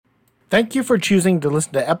Thank you for choosing to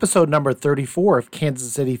listen to episode number 34 of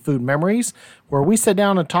Kansas City Food Memories, where we sit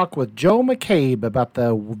down and talk with Joe MacCabe about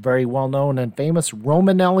the very well-known and famous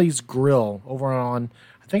Romanelli's Grill over on,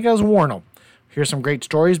 I think it was Wornall. Here's some great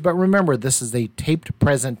stories, but remember, this is a taped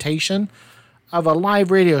presentation of a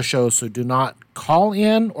live radio show, so do not call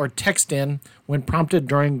in or text in when prompted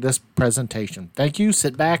during this presentation. Thank you.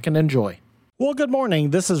 Sit back and enjoy. Well, good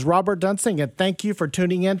morning. This is Robert Dunsing, and thank you for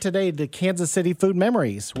tuning in today to Kansas City Food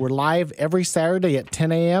Memories. We're live every Saturday at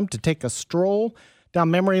 10 a.m. to take a stroll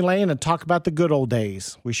down memory lane and talk about the good old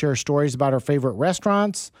days. We share stories about our favorite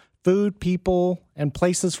restaurants, food, people, and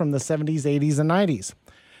places from the 70s, 80s, and 90s.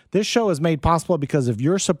 This show is made possible because of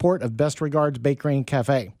your support of Best Regards Bakery and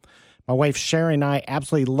Cafe. My wife Sherry and I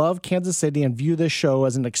absolutely love Kansas City and view this show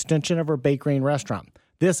as an extension of our bakery and restaurant.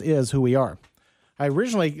 This is who we are. I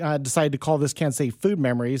originally decided to call this Kansas City Food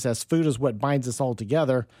Memories, as food is what binds us all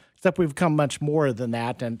together, except we've become much more than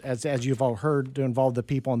that, and as you've all heard, to involve the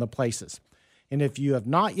people and the places. And if you have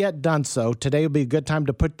not yet done so, today would be a good time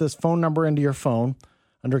to put this phone number into your phone.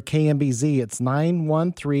 Under KMBZ, it's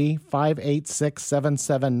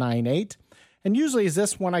 913-586-7798. And usually is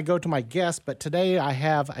this when I go to my guest, but today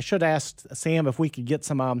I should ask Sam if we could get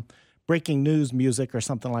some breaking news music or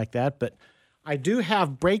something like that, but I do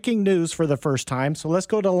have breaking news for the first time, so let's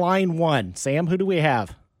go to line one. Sam, who do we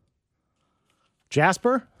have?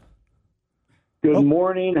 Jasper? Good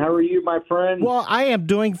morning. How are you, my friend? Well, I am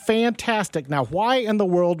doing fantastic. Now, why in the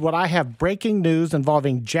world would I have breaking news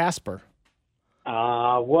involving Jasper?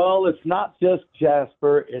 Well, it's not just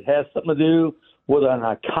Jasper. It has something to do with an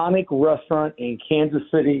iconic restaurant in Kansas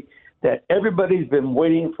City that everybody's been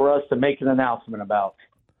waiting for us to make an announcement about.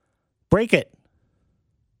 Break it.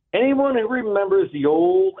 Anyone who remembers the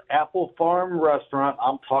old Apple Farm restaurant,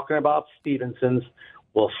 I'm talking about Stevenson's,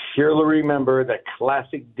 will surely remember the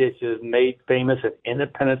classic dishes made famous at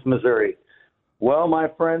Independence, Missouri. Well, my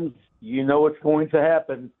friends, you know what's going to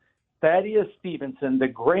happen. Thaddeus Stevenson, the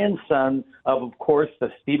grandson of course,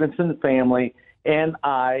 the Stevenson family, and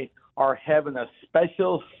I are having a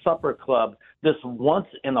special supper club, this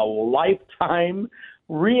once-in-a-lifetime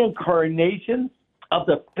reincarnation of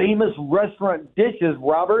the famous restaurant dishes,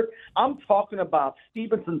 Robert. I'm talking about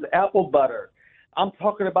Stevenson's apple butter. I'm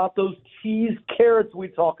talking about those cheese carrots we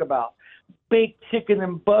talk about, baked chicken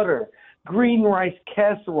and butter, green rice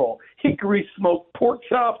casserole, hickory smoked pork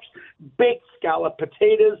chops, baked scallop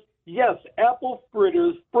potatoes, yes, apple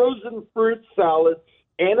fritters, frozen fruit salad,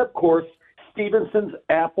 and, of course, Stevenson's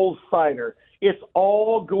apple cider. It's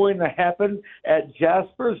all going to happen at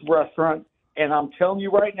Jasper's Restaurant, and I'm telling you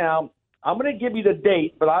right now, I'm going to give you the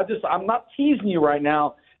date, but I'm not teasing you right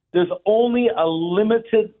now. There's only a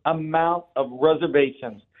limited amount of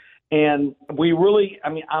reservations. And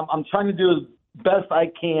I'm trying to do as best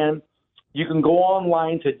I can. You can go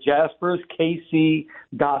online to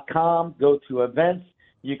jasperskc.com, go to events.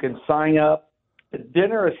 You can sign up. The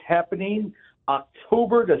dinner is happening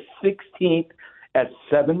October the 16th at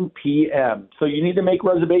 7 p.m. So you need to make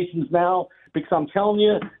reservations now, because I'm telling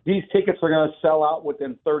you, these tickets are going to sell out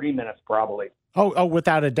within 30 minutes probably. Oh,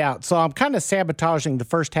 without a doubt. So I'm kind of sabotaging the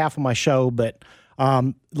first half of my show, but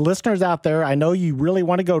listeners out there, I know you really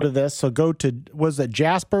want to go to this, so go to, was it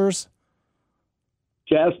Jasper's?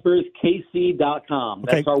 Jasper'sKC.com.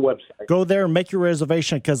 That's our website. Go there and make your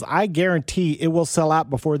reservation, because I guarantee it will sell out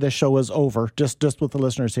before this show is over, just with the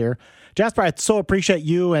listeners here. Jasper, I so appreciate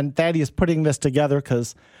you and Thaddeus putting this together,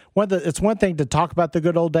 because it's one thing to talk about the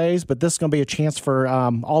good old days, but this is going to be a chance for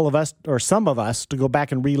all of us, or some of us, to go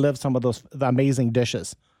back and relive some of the amazing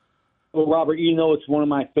dishes. Well, Robert, you know it's one of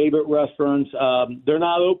my favorite restaurants. They're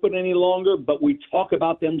not open any longer, but we talk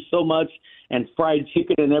about them so much, and fried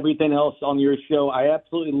chicken and everything else on your show. I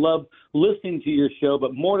absolutely love listening to your show,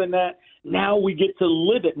 but more than that, now we get to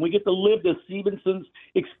live it, and we get to live the Stevenson's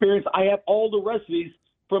experience. I have all the recipes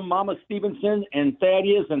from Mama Stevenson and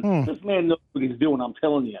Thaddeus, and this man knows what he's doing, I'm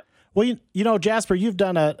telling you. Well, you know, Jasper, you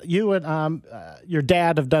and your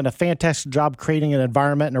dad have done a fantastic job creating an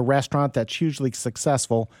environment in a restaurant that's hugely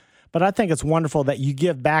successful. But I think it's wonderful that you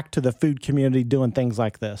give back to the food community doing things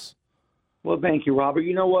like this. Well, thank you, Robert.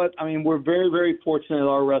 You know what? I mean, we're very, very fortunate at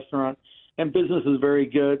our restaurant, and business is very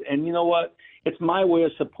good. And you know what? It's my way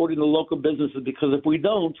of supporting the local businesses, because if we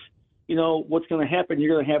don't, you know, what's going to happen?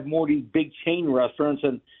 You're going to have more of these big chain restaurants,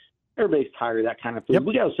 and everybody's tired of that kind of food. Yep.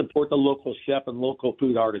 We got to support the local chef and local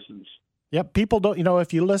food artisans. Yep. People don't,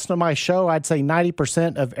 if you listen to my show, I'd say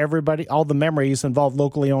 90% of all the memories involve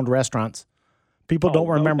locally owned restaurants. People don't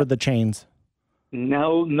remember the chains.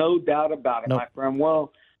 No doubt about it, my friend.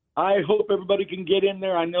 Well, I hope everybody can get in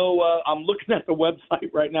there. I know I'm looking at the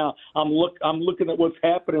website right now. I'm looking at what's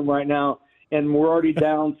happening right now, and we're already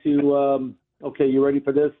down to. Okay, you ready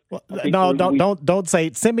for this? Well, no, don't say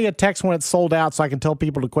it. Send me a text when it's sold out so I can tell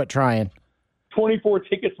people to quit trying. 24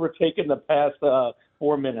 tickets were taken the past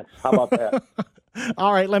 4 minutes. How about that?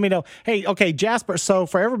 All right, let me know. Hey, okay, Jasper. So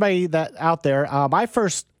for everybody that out there, I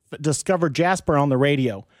first discovered Jasper on the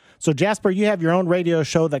radio. So Jasper, you have your own radio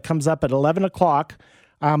show that comes up at 11 o'clock.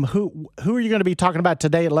 Who are you going to be talking about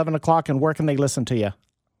today at 11 o'clock, and where can they listen to you?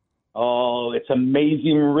 Oh, it's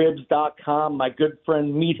AmazingRibs.com. My good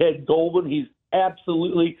friend Meathead Goldwyn, he's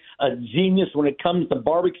absolutely a genius when it comes to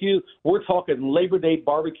barbecue. We're talking Labor Day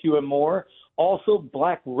barbecue and more. Also,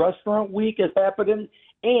 Black Restaurant Week is happening,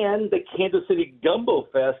 and the Kansas City Gumbo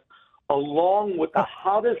Fest, along with the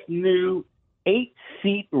hottest new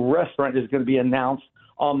 8-seat restaurant is going to be announced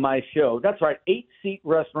on my show. That's right, 8-seat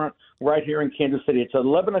restaurant right here in Kansas City. It's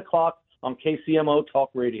 11 o'clock on KCMO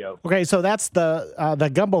Talk Radio. Okay, so that's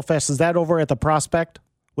the Gumbo Fest. Is that over at the Prospect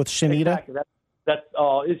with Shanita?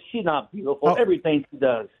 Exactly. Is she not beautiful? Oh. Everything she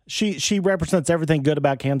does. She represents everything good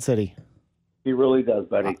about Kansas City. She really does,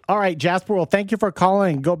 buddy. All right, Jasper. Well, thank you for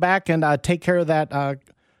calling. Go back and take care of that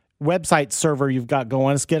website server you've got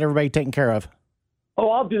going. Let's get everybody taken care of.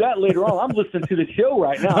 Oh, I'll do that later on. I'm listening to the show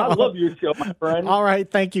right now. I love your show, my friend. All right.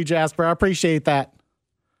 Thank you, Jasper. I appreciate that.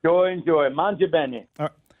 Enjoy. Mangia bene.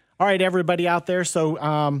 All right, everybody out there.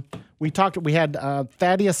 So we had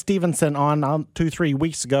Thaddeus Stevenson on 2-3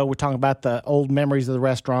 weeks ago. We're talking about the old memories of the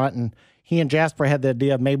restaurant, and he and Jasper had the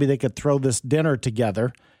idea of maybe they could throw this dinner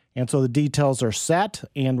together. And so the details are set,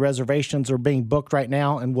 and reservations are being booked right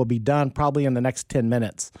now and will be done probably in the next 10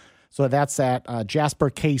 minutes. So that's at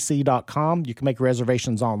jasperkc.com. You can make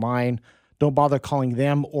reservations online. Don't bother calling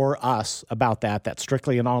them or us about that. That's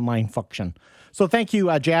strictly an online function. So thank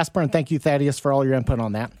you, Jasper, and thank you, Thaddeus, for all your input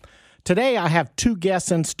on that. Today, I have two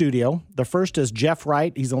guests in studio. The first is Jeff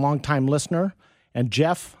Wright. He's a longtime listener. And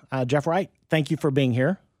Jeff Wright, thank you for being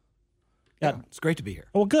here. Yeah, it's great to be here.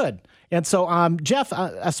 Well, good. And so, Jeff,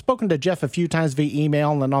 I've spoken to Jeff a few times via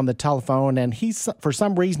email and on the telephone, and he's, for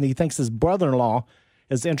some reason, he thinks his brother-in-law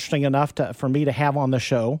is interesting enough for me to have on the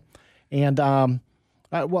show. And, Joe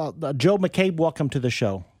MacCabe, welcome to the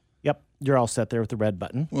show. Yep, you're all set there with the red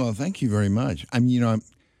button. Well, thank you very much.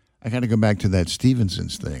 I got to go back to that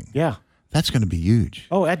Stevenson's thing. Yeah. That's going to be huge.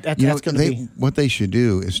 Oh, that's going to be. What they should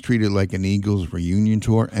do is treat it like an Eagles reunion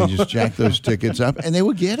tour and just jack those tickets up, and they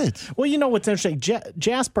will get it. Well, you know what's interesting?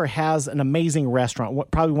 Jasper has an amazing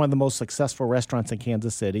restaurant, probably one of the most successful restaurants in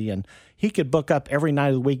Kansas City, and he could book up every night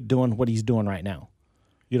of the week doing what he's doing right now.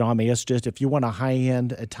 You know, I mean, it's just if you want a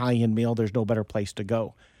high-end Italian meal, there's no better place to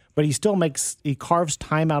go. But he carves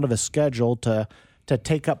time out of his schedule to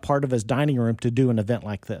take up part of his dining room to do an event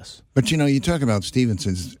like this. But, you talk about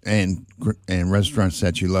Stevenson's and restaurants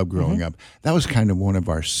that you love growing up. That was kind of one of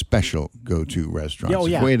our special go-to restaurants. Oh,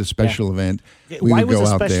 yeah. If we had a special event, we Why would go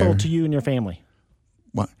out there. was it special to you and your family?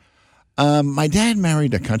 What? My dad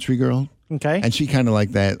married a country girl. Okay. And she kind of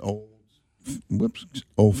liked that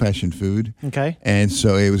old-fashioned food. Okay. And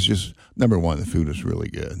so it was just, number one, the food was really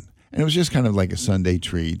good. And it was just kind of like a Sunday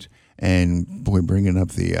treat. And, boy, bringing up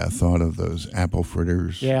the thought of those apple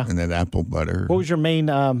fritters and that apple butter. What was your main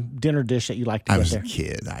dinner dish that you liked to get there? I was a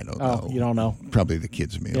kid. I don't know. You don't know? Probably the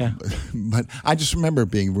kids' meal. Yeah. But I just remember it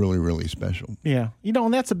being really, really special. Yeah.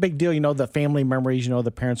 And that's a big deal, the family memories, the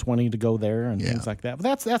parents wanting to go there and things like that.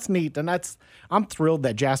 But that's neat. And I'm thrilled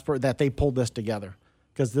that they pulled this together,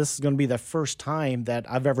 because this is going to be the first time that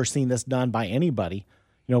I've ever seen this done by anybody.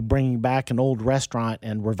 Bringing back an old restaurant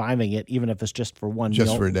and reviving it, even if it's just for one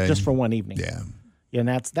meal, for a day, just for one evening. Yeah, and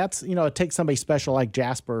that's it takes somebody special like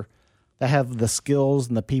Jasper that have the skills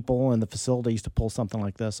and the people and the facilities to pull something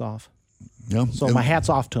like this off. Yeah. So my hat's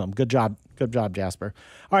off to him. Good job, Jasper.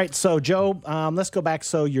 All right, so Joe, let's go back.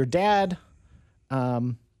 So your dad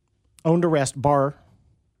owned a bar,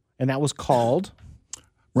 and that was called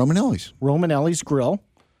Romanelli's Grill,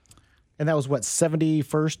 and that was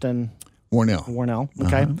 71st and Wornall.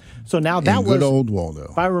 Okay. Uh-huh. So now that was good old Waldo.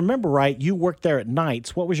 If I remember right, you worked there at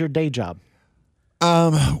nights. What was your day job?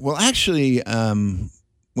 Well, actually,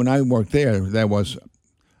 when I worked there, I was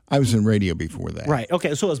in radio before that. Right.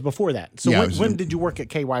 Okay. So it was before that. So when did you work at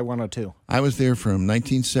KY 102? I was there from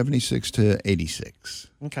 1976 to 86.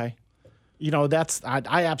 Okay.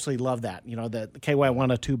 I absolutely love that. The KY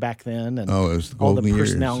 102 back then, and it was all the years.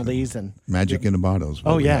 personalities and Magic in the Bottles.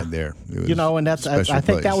 We had there. And that's I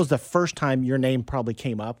think that was the first time your name probably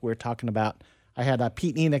came up. We were talking about. I had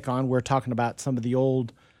Pete Enoch on. We were talking about some of the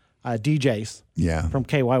old DJs. Yeah. From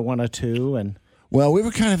KY 102 and. Well, we were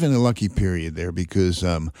kind of in a lucky period there because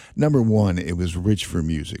number one, it was rich for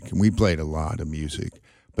music, and we played a lot of music.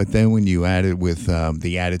 But then when you added with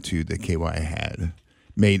the attitude that KY had.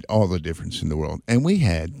 made all the difference in the world. And we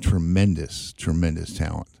had tremendous, tremendous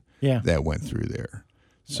talent that went through there.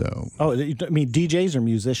 So, I mean DJs or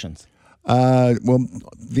musicians? Well,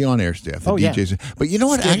 the on-air staff, the DJs. Yeah. But you know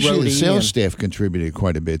what? Actually, the sales staff contributed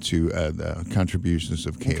quite a bit to the contributions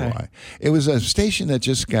of KY. Okay. It was a station that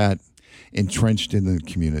just got entrenched in the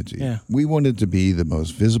community. Yeah. We wanted to be the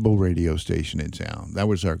most visible radio station in town. That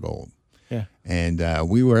was our goal. Yeah. And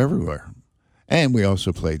we were everywhere. And we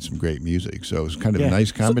also played some great music. So it was kind of a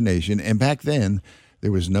nice combination. And back then,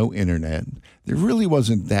 there was no internet. There really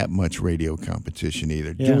wasn't that much radio competition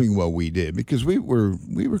either, doing what we did, because we were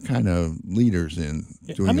kind of leaders in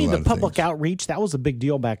doing a lot of the public outreach, that was a big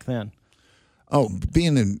deal back then. Oh,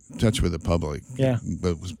 being in touch with the public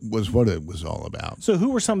was what it was all about. So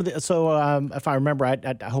who were some of the, if I remember, I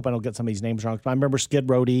hope I don't get some of these names wrong, but I remember Skid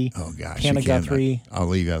Rody, Hannah Guthrie. I'll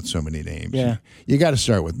leave out so many names. Yeah. You got to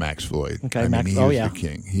start with Max Floyd. Okay, he was the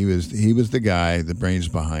king. He was the guy, the brains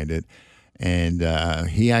behind it. And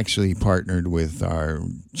he actually partnered with our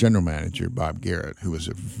general manager, Bob Garrett, who was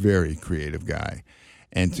a very creative guy.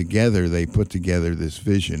 And together they put together this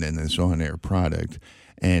vision and this on-air product.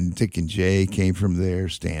 And Dick and Jay came from there,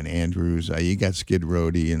 Stan Andrews. You got Skid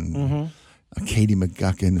Rody and Katie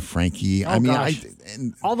McGuckin, Frankie.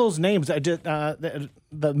 All those names, the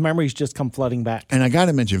memories just come flooding back. And I got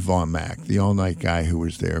to mention Vaughn Mack, the all-night guy who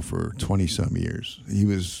was there for 20-some years. He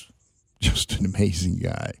was just an amazing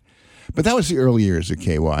guy. But that was the early years of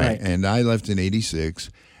KY, and I left in '86,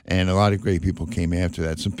 and a lot of great people came after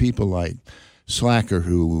that. Some people like Slacker,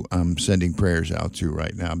 who I'm sending prayers out to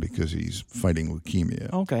right now because he's fighting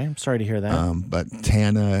leukemia. Okay, I'm sorry to hear that. But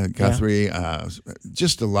Tana Guthrie,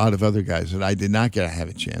 just a lot of other guys that I did not get to have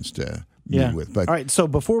a chance to meet with. But all right, so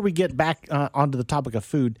before we get back onto the topic of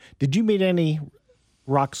food, did you meet any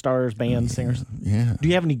rock stars, bands, singers? Yeah. Do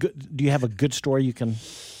you have a good story you can,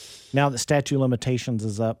 now that statute of limitations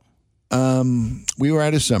is up? We were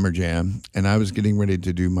at a summer jam, and I was getting ready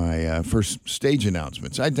to do my first stage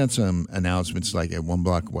announcements. I'd done some announcements like at One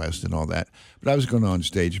Block West and all that, but I was going on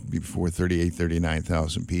stage before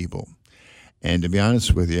 39,000 people. And to be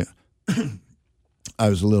honest with you, I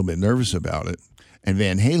was a little bit nervous about it. And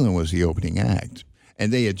Van Halen was the opening act.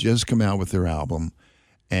 And they had just come out with their album,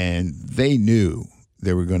 and they knew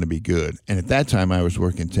they were going to be good. And at that time, I was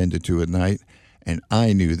working 10 to 2 at night, and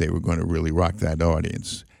I knew they were going to really rock that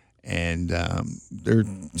audience. And they're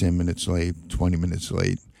 10 minutes late, 20 minutes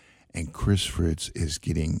late, and Chris Fritz is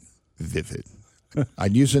getting vivid.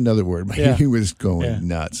 I'd use another word, but he was going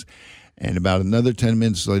nuts. And about another 10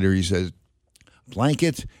 minutes later, he says,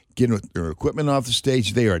 "Blanket, get their equipment off the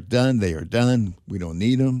stage. They are done. They are done. We don't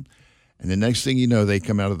need them." And the next thing you know, they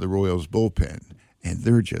come out of the Royals bullpen, and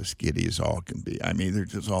they're just giddy as all can be. I mean, they're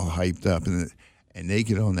just all hyped up. And they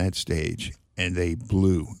get on that stage, and they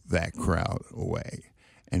blew that crowd away.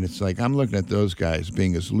 And it's like, I'm looking at those guys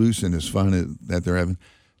being as loose and as fun that they're having.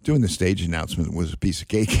 Doing the stage announcement was a piece of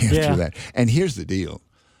cake after that. And here's the deal.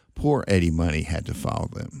 Poor Eddie Money had to follow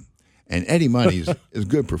them. And Eddie Money is a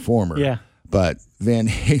good performer. But Van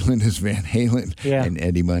Halen is Van Halen. And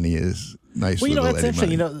Eddie Money is nice little Eddie Money. Well, that's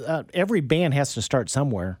interesting. Every band has to start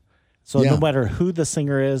somewhere. So no matter who the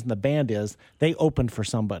singer is and the band is, they opened for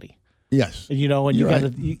somebody. Yes. And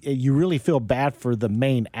you really feel bad for the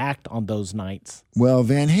main act on those nights. Well,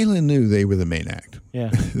 Van Halen knew they were the main act. Yeah.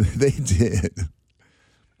 They did.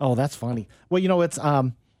 Oh, that's funny. Well, it's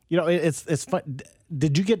it's fun.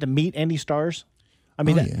 Did you get to meet any stars? I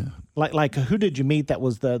mean, like who did you meet that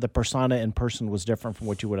was the persona in person was different from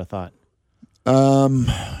what you would have thought?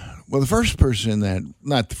 Well, the first person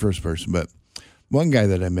not the first person, but one guy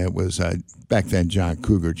that I met was back then John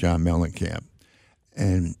Mellencamp.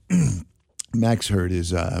 And Max heard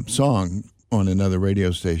his song on another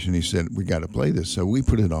radio station. He said, "We got to play this." So we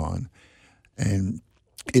put it on, and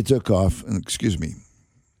it took off. And excuse me,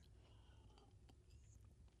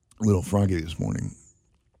 a little froggy this morning.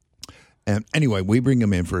 And anyway, we bring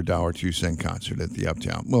him in for a $1.02 concert at the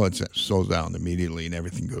Uptown. Well, it's sold out immediately, and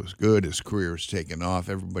everything goes good. His career is taken off.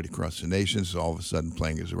 Everybody across the nation is all of a sudden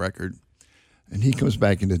playing his record. And he comes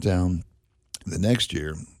back into town the next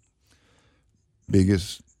year.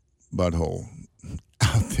 Biggest butthole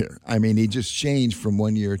out there. I mean, he just changed from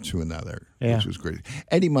one year to another, which was great.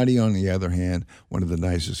 Eddie Money, on the other hand, one of the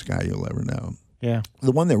nicest guys you'll ever know. Yeah.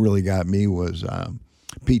 The one that really got me was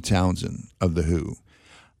Pete Townsend of The Who.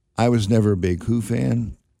 I was never a big Who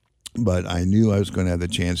fan, but I knew I was going to have the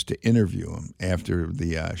chance to interview him after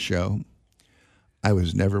the show. I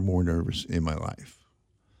was never more nervous in my life.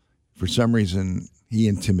 For some reason, he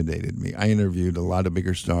intimidated me. I interviewed a lot of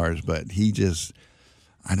bigger stars, but he just,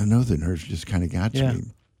 I don't know, the nerves just kind of got to me.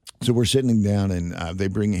 So we're sitting down, and they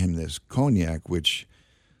bring him this cognac, which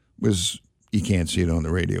was, you can't see it on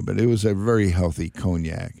the radio, but it was a very healthy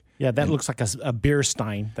cognac. Yeah, that looks like a beer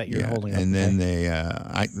stein that you're holding up. And then they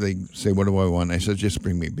say, what do I want? I said, just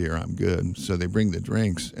bring me beer. I'm good. So they bring the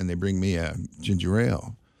drinks, and they bring me a ginger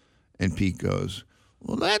ale. And Pete goes,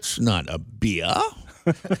 well, that's not a beer.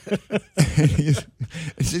 I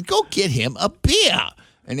said, go get him a beer.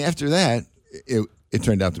 And after that, it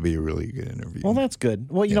turned out to be a really good interview. Well, that's good.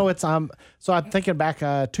 Well, you know, it's so I'm thinking back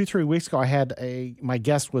 2-3 weeks ago. I had my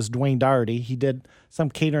guest was Dwayne Doherty. He did some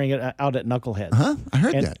catering out at Knucklehead. I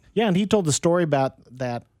heard that. Yeah, and he told the story about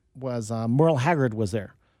that was Merle Haggard was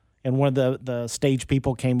there, and one of the stage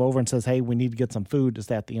people came over and says, "Hey, we need to get some food." Is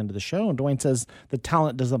at the end of the show, and Dwayne says the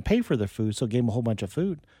talent doesn't pay for their food, so gave him a whole bunch of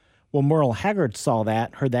food. Well, Merle Haggard saw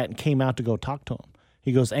that, heard that, and came out to go talk to him.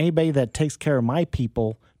 He goes, "Anybody that takes care of my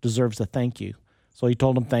people deserves a thank you." So he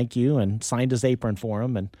told him thank you and signed his apron for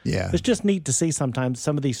him. And it's just neat to see sometimes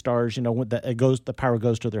some of these stars, you know, when the power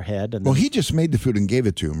goes to their head. And well, he just made the food and gave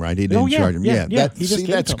it to him, right? He didn't charge him.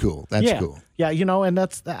 That's cool. That's cool. Yeah, you know, and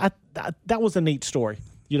that was a neat story.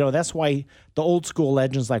 You know, that's why the old school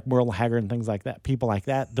legends like Merle Haggard and things like that, people like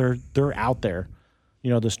that, they're out there.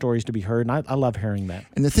 You know, the stories to be heard, and I love hearing that.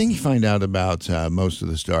 And the thing you find out about most of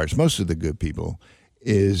the stars, most of the good people,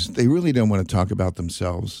 is they really don't want to talk about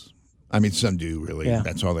themselves. I mean, some do, really. Yeah.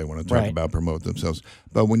 That's all they want to talk about, promote themselves.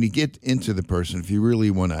 But when you get into the person, if you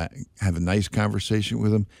really want to have a nice conversation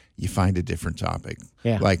with them, you find a different topic.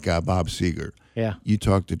 Yeah. Like Bob Seger. Yeah. You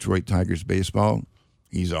talk Detroit Tigers baseball,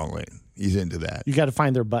 he's all in. He's into that. You got to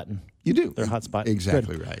find their button. You do. Their hot spot.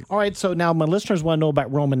 Exactly Good. Right. All right, so now my listeners want to know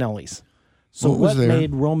about Romanelli's. So what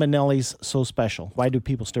made Romanelli's so special? Why do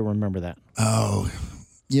people still remember that? Oh,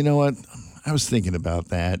 you know what? I was thinking about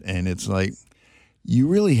that, and it's like, you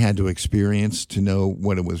really had to experience to know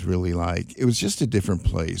what it was really like. It was just a different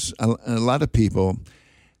place. A lot of people,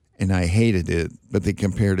 and I hated it, but they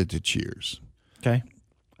compared it to Cheers. Okay.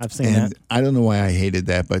 I've seen that. I don't know why I hated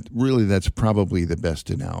that, but really that's probably the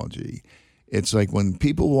best analogy. It's like when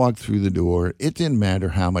people walked through the door, it didn't matter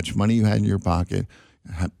how much money you had in your pocket,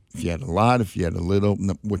 if you had a lot, if you had a little,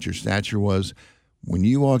 what your stature was. When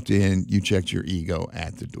you walked in, you checked your ego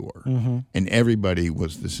at the door, and everybody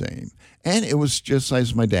was the same. And it was just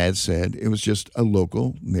as my dad said, it was just a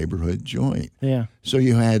local neighborhood joint. Yeah. So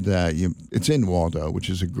you had, it's in Waldo,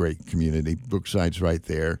 which is a great community. Brookside's right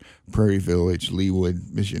there, Prairie Village,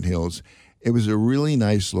 Leawood, Mission Hills. It was a really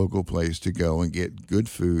nice local place to go and get good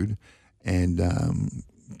food and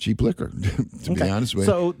cheap liquor, to be honest with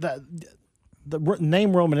you. So the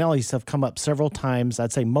name Romanelli's have come up several times.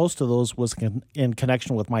 I'd say most of those was in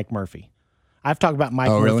connection with Mike Murphy. I've talked about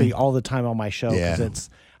Mike Murphy all the time on my show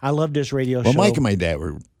because I loved his radio show. Well, Mike and my dad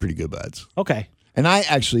were pretty good buds. Okay. And I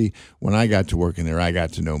actually, when I got to work in there, I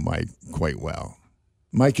got to know Mike quite well.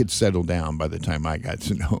 Mike had settled down by the time I got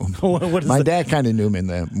to know him. My dad kind of knew him in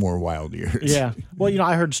the more wild years. Yeah. Well, you know,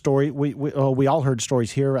 I heard story. We all heard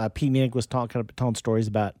stories here. Pete Nick was telling stories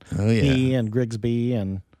about me and Grigsby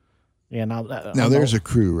and. Yeah, now there's a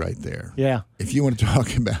crew right there. Yeah. If you want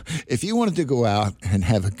to if you wanted to go out and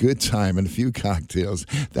have a good time and a few cocktails,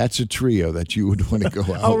 that's a trio that you would want to go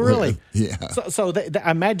out Oh, really? with. Yeah. So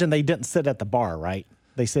I imagine they didn't sit at the bar, right?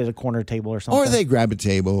 They sit at a corner table or something. Or they grab a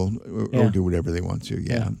table or do whatever they want to,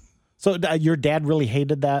 yeah. So your dad really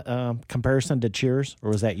hated that comparison to Cheers, or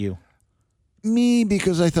was that you? Me,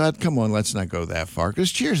 because I thought, come on, let's not go that far.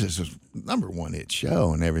 Because Cheers is a #1 hit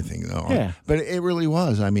show and everything. Yeah. But it really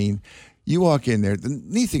was. I mean, you walk in there. The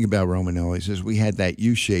neat thing about Romanelli's is we had that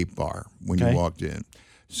U-shaped bar when you walked in.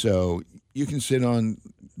 So you can sit on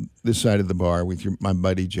this side of the bar with my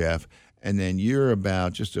buddy Jeff, and then you're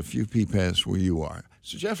about just a few feet past where you are.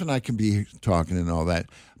 So Jeff and I can be talking and all that,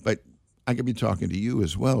 but I could be talking to you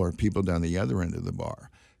as well, or people down the other end of the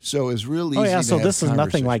bar. So it's really easy. Oh, yeah, so this is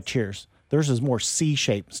nothing like Cheers. Theirs is more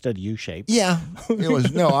C-shaped instead of U-shaped. Yeah, it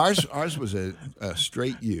was. No, ours was a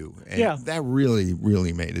straight U, and that really,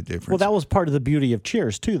 really made a difference. Well, that was part of the beauty of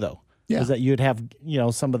Cheers too, though. Yeah, is that you'd have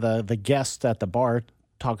some of the guests at the bar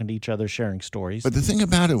talking to each other, sharing stories. But the thing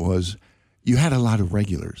about it was, you had a lot of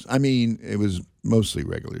regulars. I mean, it was mostly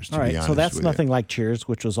regulars, to be honest. So that's nothing like Cheers,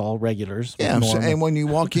 which was all regulars. Yeah, and when you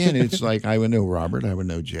walk in, it's like I would know Robert, I would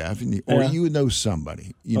know Jeff, or you would know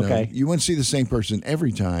somebody. You know, you wouldn't see the same person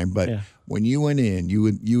every time, but when you went in, you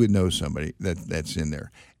would know somebody that's in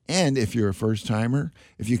there. And if you're a first timer,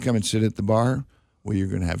 if you come and sit at the bar, well, you're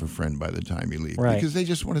going to have a friend by the time you leave because they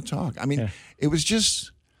just want to talk. I mean, it was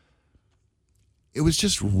just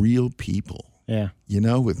real people. Yeah. You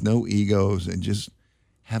know, with no egos and just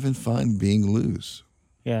having fun, being loose.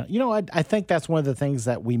 Yeah. You know, I think that's one of the things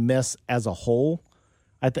that we miss as a whole.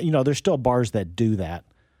 There's still bars that do that,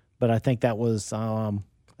 but I think that was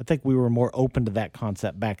a I think we were more open to that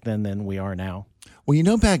concept back then than we are now.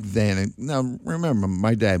 Well, back then, now remember,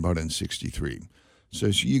 my dad bought it in 63. So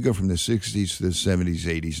you go from the 60s to the 70s,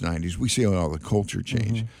 80s, 90s. We see all the culture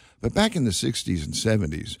change. Mm-hmm. But back in the 60s and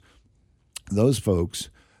 70s, those folks,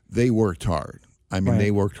 they worked hard. I mean,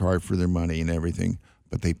 They worked hard for their money and everything,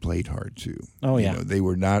 but they played hard too. Oh, yeah. They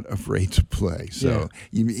were not afraid to play. So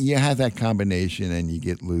you have that combination and you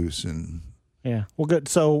get loose. Yeah. Well, good.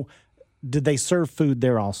 So did they serve food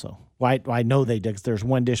there also? Well, I know they did because there's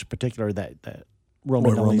one dish in particular that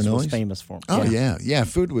Romanelli's was famous for. Oh, yeah. Yeah,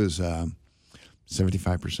 food was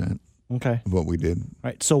 75% of what we did.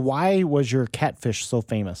 Right. So why was your catfish so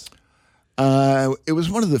famous? It was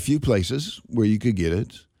one of the few places where you could get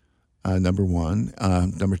it, number one.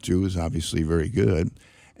 Number two is obviously very good.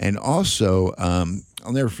 And also,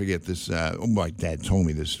 I'll never forget this. My dad told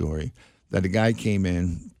me this story, that a guy came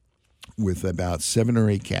in with about 7 or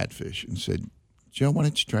 8 catfish and said, Joe, why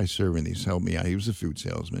don't you try serving these? Help me out. He was a food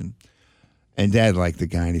salesman. And Dad liked the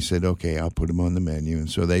guy, and he said, okay, I'll put him on the menu. And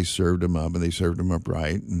so they served him up, and they served him up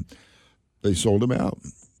right, and they sold him out.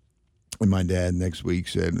 And my dad next week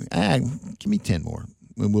said, give me 10 more,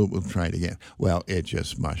 and we'll try it again. Well, it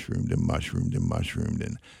just mushroomed and mushroomed and mushroomed.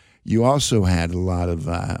 And you also had a lot of,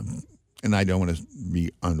 and I don't want to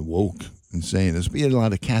be unwoke in saying this, but you had a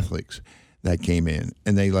lot of Catholics that came in,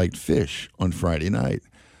 and they liked fish on Friday night.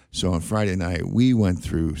 So on Friday night, we went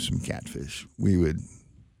through some catfish. We would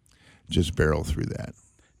just barrel through that.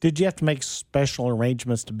 Did you have to make special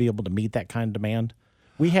arrangements to be able to meet that kind of demand?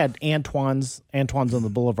 We had Antoine's on the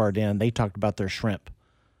Boulevard Inn. They talked about their shrimp.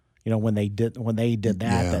 When they did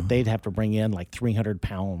that they'd have to bring in like 300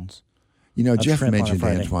 pounds. Jeff mentioned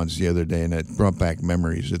Antoine's the other day, and it brought back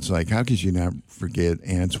memories. It's like, how could you not forget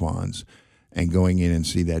Antoine's and going in and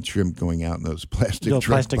see that shrimp going out in those plastic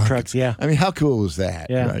trucks? Yeah. I mean, how cool was that?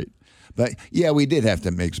 Yeah. Right. But yeah, we did have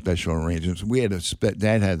to make special arrangements. We had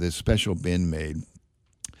Dad had this special bin made.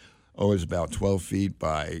 It was about 12 feet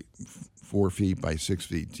by 4 feet by 6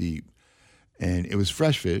 feet deep, and it was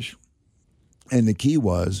fresh fish. And the key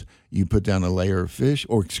was you put down a layer of fish,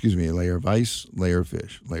 a layer of ice, layer of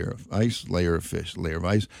fish, layer of ice, layer of fish, layer of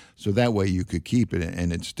ice. So that way you could keep it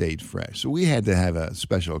and it stayed fresh. So we had to have a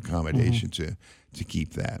special accommodation to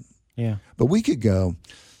keep that. Yeah. But we could go.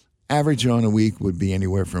 Average on a week would be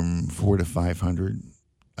anywhere from 400 to 500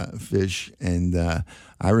 fish. And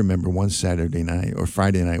I remember one Saturday night or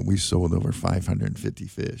Friday night, we sold over 550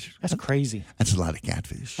 fish. That's crazy. That's a lot of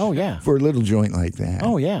catfish. Oh, yeah. For a little joint like that.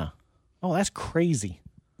 Oh, yeah. Oh, that's crazy.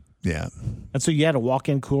 Yeah. And so you had a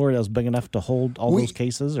walk-in cooler that was big enough to hold all those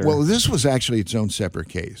cases? Or? Well, this was actually its own separate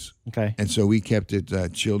case. Okay. And so we kept it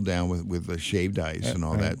chilled down with the shaved ice and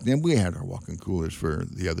all that. Then we had our walk-in coolers for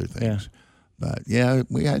the other things. Yeah. But, yeah,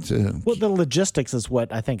 we had to. Well, the logistics is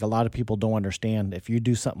what I think a lot of people don't understand. If you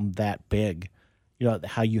do something that big,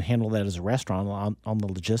 how you handle that as a restaurant on the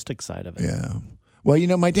logistics side of it. Yeah. Well,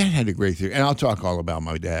 my dad had a great theory, and I'll talk all about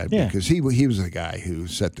my dad because he was the guy who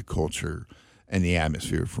set the culture and the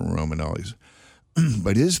atmosphere for Romanelli's.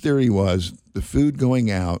 But his theory was the food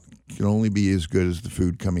going out can only be as good as the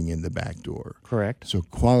food coming in the back door. Correct. So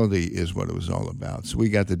quality is what it was all about. So we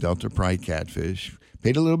got the Delta Pride catfish,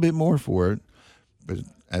 paid a little bit more for it, but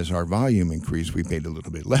as our volume increased, we paid a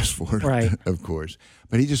little bit less for it, right. Of course.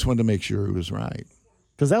 But he just wanted to make sure it was right.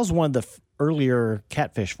 Because that was one of the earlier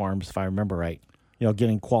catfish farms, if I remember right.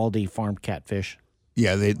 Getting quality farmed catfish.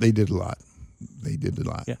 Yeah, they did a lot. They did a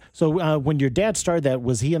lot. Yeah. So when your dad started that,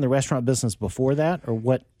 was he in the restaurant business before that, or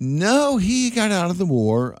what? No, he got out of the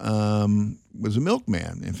war. Was a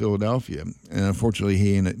milkman in Philadelphia, and unfortunately,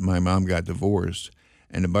 he and my mom got divorced.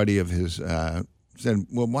 And a buddy of his said,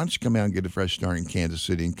 "Well, why don't you come out and get a fresh start in Kansas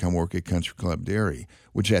City and come work at Country Club Dairy,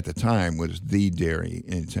 which at the time was the dairy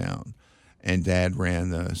in town." And Dad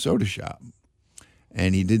ran the soda shop.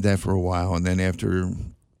 And he did that for a while, and then after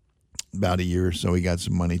about a year or so, he got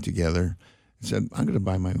some money together and said, I'm going to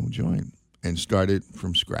buy my own joint, and started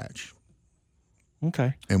from scratch.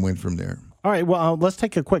 Okay. And went from there. All right, well, let's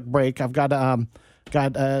take a quick break. I've got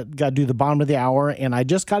to do the bottom of the hour, and I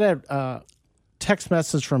just got a text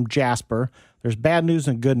message from Jasper. There's bad news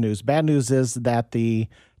and good news. Bad news is that the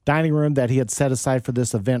dining room that he had set aside for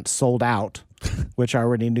this event sold out, which I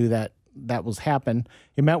already knew that was happen.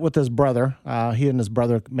 He met with his brother. He and his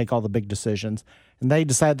brother make all the big decisions, and they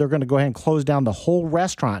decided they're going to go ahead and close down the whole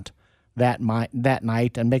restaurant that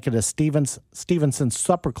night and make it a Stevenson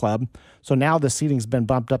Supper Club. So now the seating's been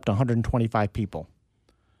bumped up to 125 people.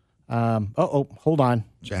 Hold on.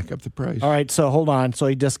 Jack up the price. All right, so hold on. So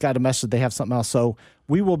he just got a message they have something else. So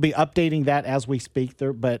we will be updating that as we speak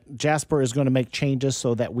there, but Jasper is going to make changes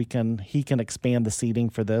so that he can expand the seating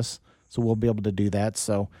for this. So we'll be able to do that.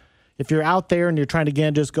 So if you're out there and you're trying to,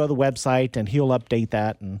 again, just go to the website and he'll update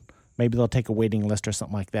that, and maybe they'll take a waiting list or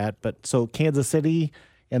something like that. But so Kansas City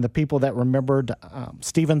and the people that remembered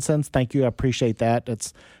Stevenson's, thank you. I appreciate that.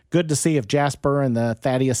 It's good to see if Jasper and the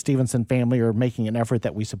Thaddeus Stevenson family are making an effort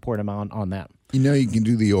that we support them on that. You can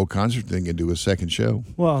do the old concert thing and do a second show.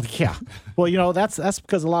 Well, yeah. Well, that's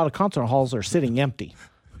because a lot of concert halls are sitting empty,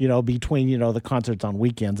 between, the concerts on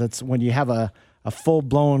weekends. It's when you have a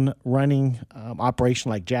full-blown running operation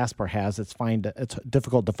like Jasper has, it's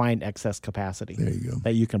difficult to find excess capacity there you go.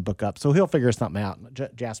 That you can book up. So he'll figure something out.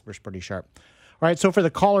 Jasper's pretty sharp. All right, so for the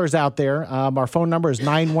callers out there, our phone number is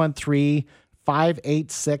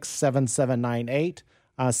 913-586-7798.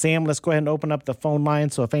 Sam, let's go ahead and open up the phone line.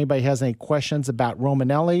 So if anybody has any questions about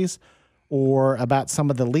Romanelli's or about some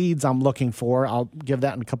of the leads I'm looking for, I'll give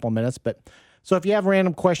that in a couple of minutes. But so if you have a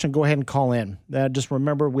random question, go ahead and call in. Just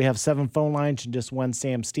remember, we have 7 phone lines and just one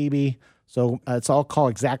Sam Stevie. So it's all call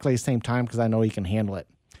exactly the same time because I know he can handle it.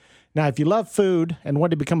 Now, if you love food and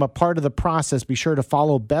want to become a part of the process, be sure to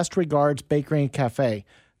follow Best Regards Bakery and Cafe.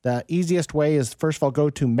 The easiest way is, first of all, go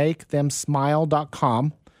to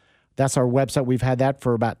makethemsmile.com. That's our website. We've had that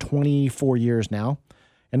for about 24 years now.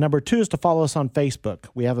 And number 2 is to follow us on Facebook.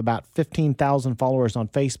 We have about 15,000 followers on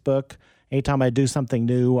Facebook. Anytime I do something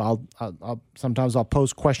new, sometimes I'll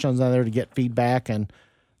post questions on there to get feedback, and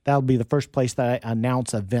that'll be the first place that I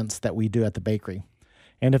announce events that we do at the bakery.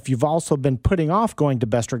 And if you've also been putting off going to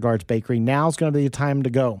Best Regards Bakery, now's going to be the time to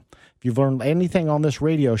go. If you've learned anything on this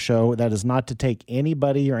radio show, that is not to take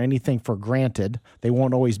anybody or anything for granted. They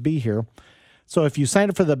won't always be here. So if you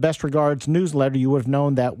signed up for the Best Regards newsletter, you would have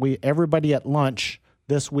known that everybody at lunch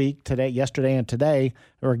this week, yesterday and today,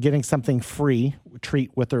 are getting something free,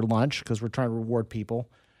 treat with their lunch, because we're trying to reward people.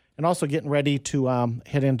 And also getting ready to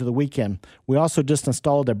head into the weekend. We also just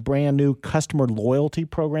installed a brand new customer loyalty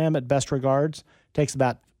program at Best Regards. Takes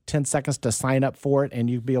about 10 seconds to sign up for it, and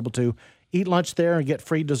you'll be able to eat lunch there and get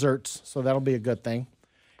free desserts, so that'll be a good thing.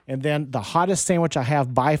 And then the hottest sandwich I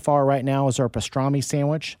have by far right now is our pastrami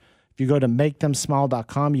sandwich. If you go to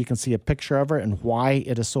makethemsmile.com, you can see a picture of it and why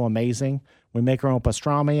it is so amazing. We make our own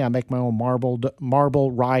pastrami. I make my own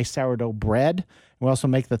marble rye sourdough bread. We also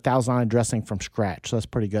make the Thousand Island dressing from scratch, so that's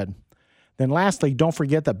pretty good. Then lastly, don't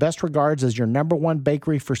forget that Best Regards is your #1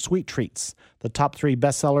 bakery for sweet treats. The top 3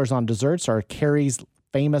 bestsellers on desserts are Carrie's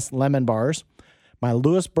famous lemon bars, my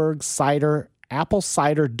Lewisburg apple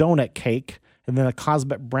cider donut cake, and then the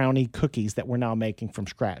Cosmic brownie cookies that we're now making from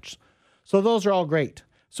scratch. So those are all great.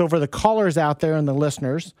 So for the callers out there and the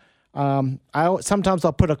listeners, sometimes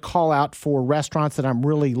I'll put a call out for restaurants that I'm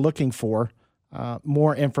really looking for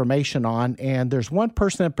more information on. And there's one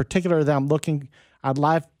person in particular that I'm looking. I'd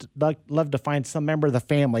love to find some member of the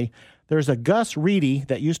family. There's a Gus Reedy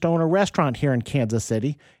that used to own a restaurant here in Kansas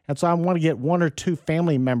City. And so I want to get 1 or 2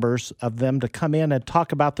 family members of them to come in and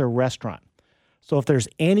talk about their restaurant. So if there's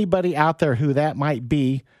anybody out there who that might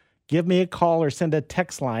be, give me a call or send a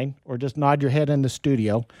text line or just nod your head in the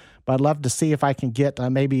studio. But I'd love to see if I can get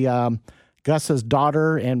maybe Gus's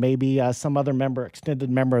daughter and maybe some other extended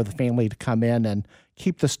member of the family to come in and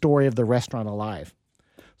keep the story of the restaurant alive.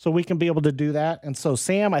 So we can be able to do that. And so,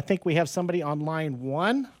 Sam, I think we have somebody on line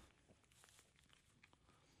 1.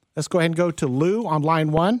 Let's go ahead and go to Lou on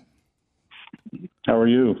line 1. How are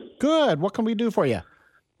you? Good. What can we do for you?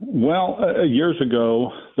 Well, years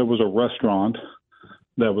ago, there was a restaurant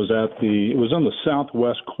that was it was on the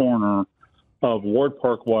southwest corner of Ward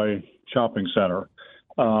Parkway Shopping Center.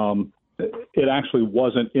 It actually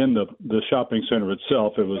wasn't in the shopping center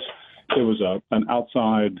itself. It was an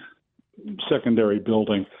outside secondary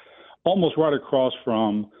building, almost right across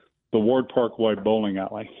from the Ward Parkway bowling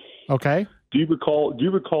alley. Okay. Do you recall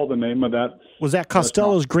the name of that? Was that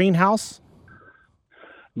Costello's Greenhouse?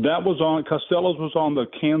 That was Costello's was on the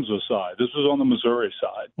Kansas side. This was on the Missouri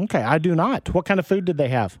side. Okay, I do not. What kind of food did they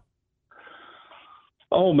have?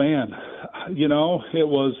 Oh man, it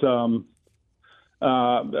was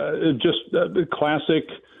just classic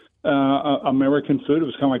American food. It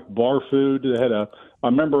was kind of like bar food. They had I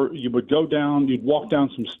remember you'd walk down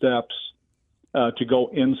some steps to go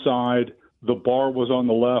inside. The bar was on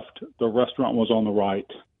the left. The restaurant was on the right.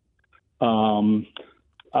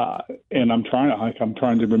 And I'm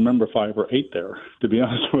trying to remember if I ever ate there, to be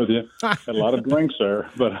honest with you. Had a lot of drinks there,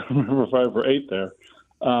 but I don't remember if I ever ate there.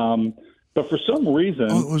 But for some reason,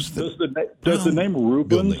 does the name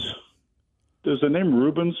Rubens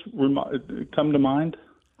come to mind?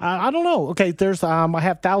 I don't know. Okay, there's I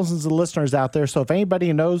have thousands of listeners out there, so if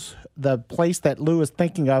anybody knows the place that Lou is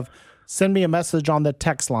thinking of, send me a message on the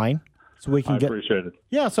text line so we can I appreciate it.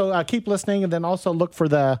 Yeah, so keep listening, and then also look for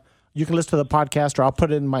the You can listen to the podcast, or I'll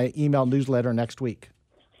put it in my email newsletter next week.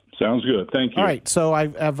 Sounds good. Thank you. All right. So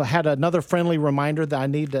I've had another friendly reminder that I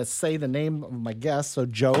need to say the name of my guest. So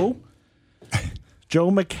Joe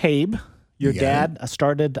MacCabe, your dad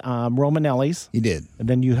started Romanelli's. He did. And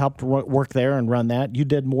then you helped work there and run that. You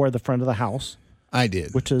did more of the front of the house. I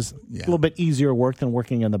did. Which is a little bit easier work than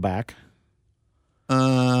working in the back.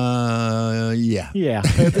 Yeah. Yeah.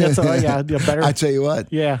 It's better. I tell you what.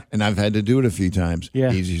 Yeah. And I've had to do it a few times.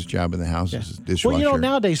 Yeah. Easiest job in the house is dishwasher. Well,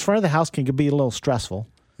 nowadays, front of the house can be a little stressful.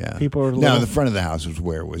 Yeah. People are the front of the house was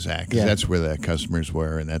where it was at, because that's where the customers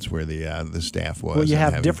were, and that's where the staff was. Well, you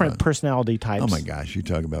have different personality types. Oh my gosh, you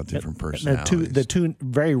talk about different personalities. The two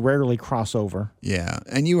very rarely cross over. Yeah,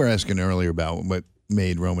 and you were asking earlier about what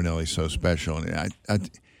made Romanelli so special, and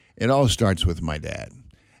it all starts with my dad.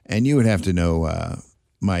 And you would have to know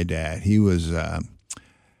my dad. He was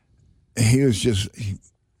just.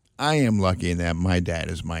 I am lucky in that my dad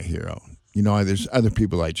is my hero. There's other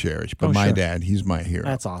people I cherish, but my dad, he's my hero.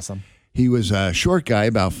 That's awesome. He was a short guy,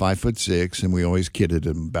 about 5'6", and we always kidded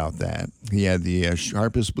him about that. He had the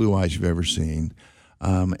sharpest blue eyes you've ever seen,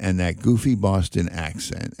 and that goofy Boston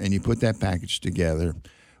accent. And you put that package together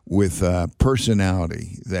with a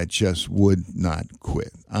personality that just would not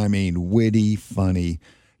quit. I mean, witty, funny,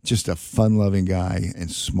 just a fun-loving guy and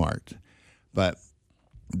smart. But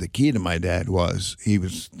the key to my dad was he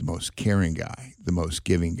was the most caring guy, the most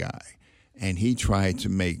giving guy. And he tried to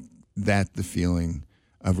make that the feeling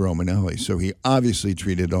of Romanelli. So he obviously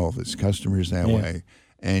treated all of his customers that way.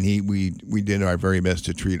 And we did our very best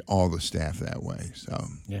to treat all the staff that way. So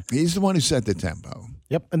he's the one who set the tempo.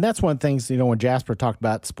 Yep. And that's one of the things, when Jasper talked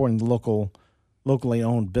about supporting the locally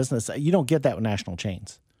owned business, you don't get that with national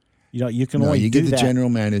chains. You can only you do get the that. general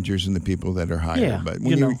managers and the people that are hired. Yeah, but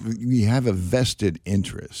when you have a vested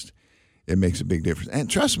interest, it makes a big difference. And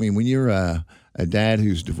trust me, when you're a dad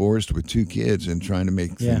who's divorced with 2 kids and trying to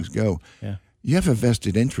make things go, you have a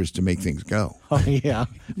vested interest to make things go. Oh, yeah.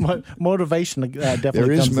 Motivation definitely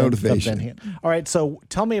there is comes motivation. In here. All right, so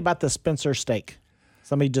tell me about the Spencer steak.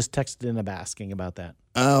 Somebody just texted in asking about that.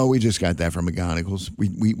 Oh, we just got that from McGonagall's.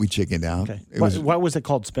 We chickened out. Okay. Why was it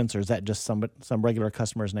called Spencer? Is that just some regular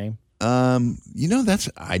customer's name? I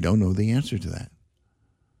don't know the answer to that.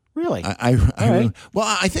 Really? I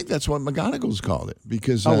think that's what McGonagall's called it,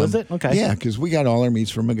 because. Oh, is it? Okay. Yeah, because we got all our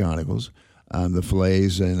meats from McGonagall's, the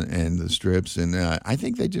fillets and the strips, and I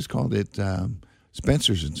think they just called it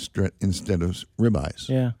Spencer's instead of ribeyes.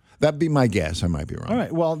 Yeah. That'd be my guess. I might be wrong. All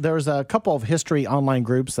right. Well, there's a couple of history online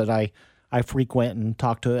groups that I frequent and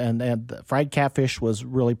talk to, and the fried catfish was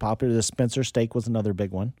really popular. The Spencer steak was another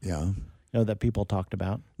big one. Yeah. That people talked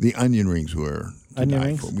about. The onion rings were onion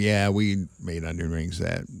rings. Yeah, we made onion rings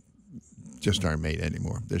that just aren't made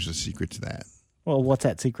anymore. There's a secret to that. Well, what's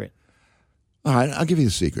that secret? All right, I'll give you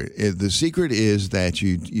the secret. The secret is that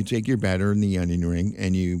you take your batter and the onion ring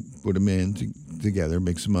and you put them in together,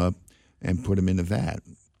 mix them up, and put them in a vat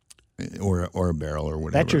or a barrel or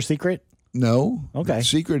whatever. That's your secret? No. Okay. The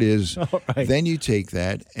secret is right. Then you take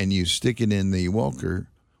that and you stick it in the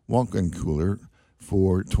walk-in cooler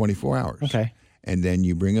for 24 hours. Okay. And then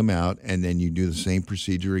you bring them out, and then you do the same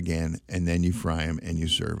procedure again, and then you fry them and you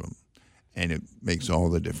serve them. And it makes all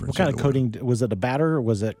the difference. What kind of coating? Was it a batter or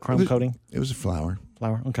was it crumb coating? It was a flour.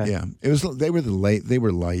 Flour, okay. Yeah. It was. They were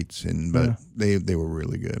lights, but they were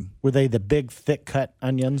really good. Were they the big, thick cut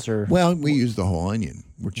onions, or? Well, we used the whole onion.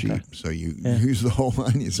 We're cheap, so you use the whole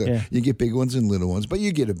onion. So you get big ones and little ones, but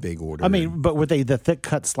you get a big order. I mean, but were they the thick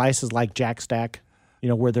cut slices like Jack Stack?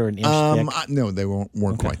 Where they're an inch thick? No, they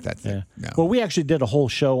weren't quite that thick. Yeah. No. Well, we actually did a whole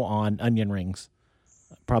show on onion rings.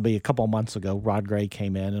 Probably a couple of months ago, Rod Gray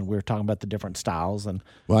came in and we were talking about the different styles. And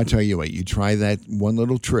well, I tell you what, you try that one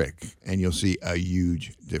little trick and you'll see a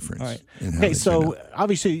huge difference. All right. In how okay, they so turn out.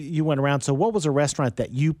 obviously you went around. So what was a restaurant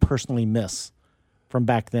that you personally miss from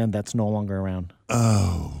back then that's no longer around?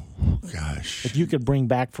 Oh, gosh. If you could bring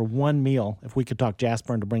back for one meal, if we could talk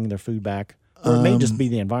Jasper into bringing their food back, or it may just be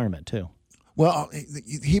the environment too. Well,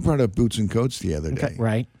 he brought up Boots and Coats the other day. Okay,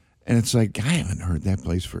 right. And it's like, I haven't heard that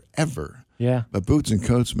place forever. Yeah. But Boots and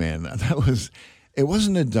Coats, man, it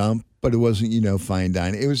wasn't a dump, but it wasn't, fine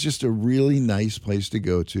dining. It was just a really nice place to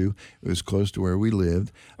go to. It was close to where we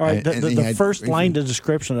lived. All right. The first line to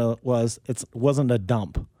description was, it wasn't a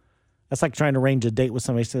dump. That's like trying to arrange a date with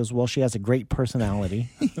somebody who says, well, she has a great personality.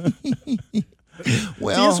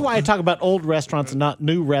 Well, see, this is why I talk about old restaurants and not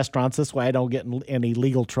new restaurants. This way I don't get in any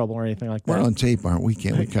legal trouble or anything like that. We're on tape, aren't we?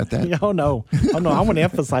 Can't we cut that? Oh, no. I want to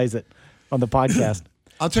emphasize it on the podcast.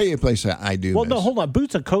 I'll tell you a place that I do. Well, miss. no, hold on.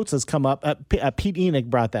 Boots and Coats has come up. Pete Enoch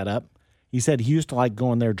brought that up. He said he used to like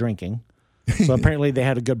going there drinking. So apparently they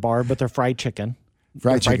had a good bar, but their fried chicken.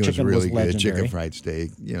 Fried chicken was really good. legendary. Chicken fried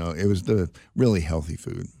steak. It was the really healthy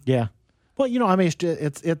food. Yeah. Well,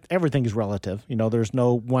 it's everything is relative. There's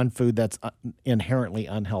no one food that's inherently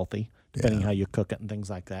unhealthy, depending how you cook it and things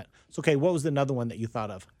like that. So, okay, what was another one that you thought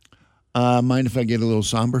of? Mind if I get a little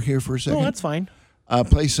somber here for a second? No, that's fine.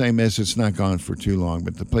 Place I miss, it's not gone for too long,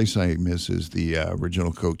 but the place I miss is the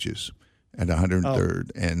original Coaches at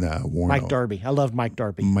 103rd and Wornall. Mike Darby. I love Mike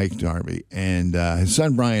Darby. Mike Darby. And his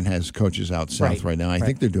son Brian has Coaches out south right now. I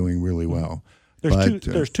think they're doing really well.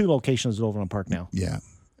 There's two locations at Overland Park now. Yeah.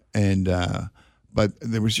 And but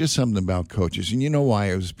there was just something about Coaches. And you know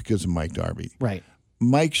why? It was because of Mike Darby. Right.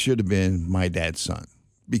 Mike should have been my dad's son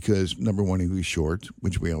because, number one, he was short,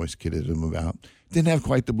 which we always kidded him about. Didn't have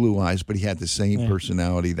quite the blue eyes, but he had the same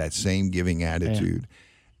personality, that same giving attitude.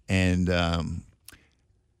 Yeah. And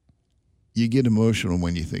you get emotional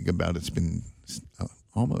when you think about it. It's been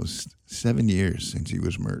almost 7 years since he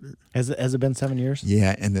was murdered. Has it been 7 years?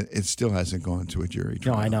 Yeah, and it still hasn't gone to a jury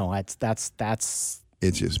trial. No, I know. That's.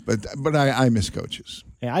 It's just, but I miss Coaches.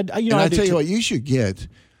 Yeah, I tell you what, you should get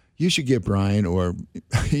Brian, or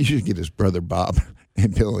you should get his brother Bob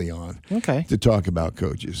and Billy on. Okay. To talk about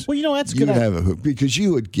Coaches. Well, that's good. You'd have a hook because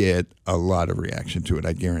you would get a lot of reaction to it.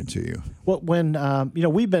 I guarantee you. Well, when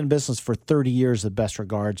we've been in business for 30 years at Best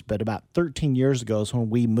Regards, but about 13 years ago is when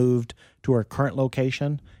we moved to our current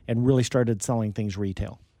location and really started selling things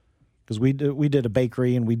retail. Because we did a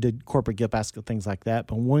bakery and we did corporate gift basket, things like that.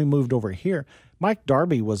 But when we moved over here, Mike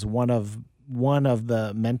Darby was one of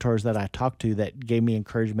the mentors that I talked to that gave me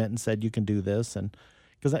encouragement and said, you can do this. And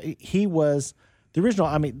because he was the original,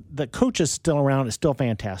 the Coach is still around. It's still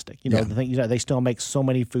fantastic. The thing, they still make so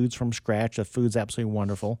many foods from scratch. The food's absolutely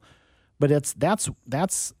wonderful. But that's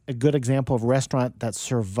a good example of a restaurant that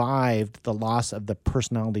survived the loss of the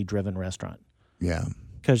personality-driven restaurant. Yeah.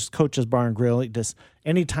 Because Coach's Bar and Grill,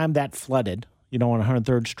 anytime that flooded, on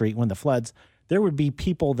 103rd Street when the floods, there would be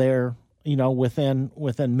people there, within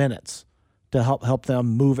minutes to help them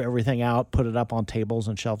move everything out, put it up on tables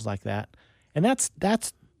and shelves like that. And that's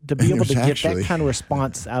to be able to get that kind of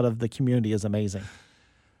response out of the community is amazing.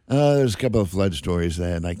 There's a couple of flood stories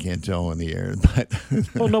that I can't tell on the air, but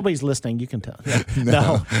well, nobody's listening. You can tell. Yeah.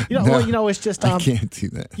 No. Well, it's just I can't do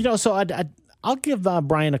that. So I'll give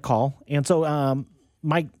Brian a call, and so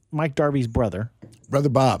Mike Darby's brother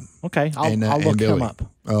Bob. Okay, I'll look him up.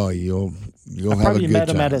 Oh, you'll have a good time. I probably met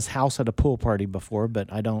him at his house at a pool party before, but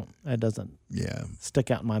it doesn't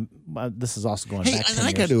stick out in my this is also going back 10 years.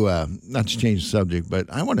 I got to, not to change the subject,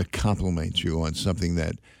 but I want to compliment you on something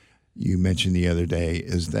that you mentioned the other day,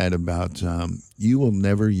 is that about you will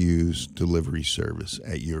never use delivery service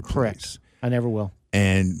at your place. Correct. I never will.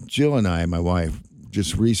 And Jill and I, my wife,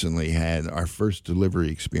 just recently had our first delivery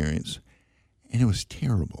experience, and it was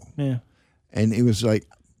terrible. Yeah. And it was like,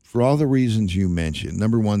 for all the reasons you mentioned,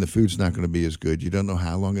 number one, the food's not going to be as good. You don't know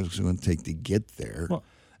how long it's going to take to get there. Well,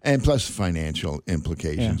 and plus financial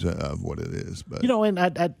implications of what it is. But and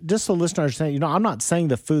I just so listeners say, I'm not saying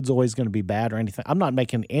the food's always going to be bad or anything. I'm not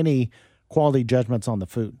making any quality judgments on the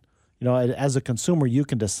food. As a consumer, you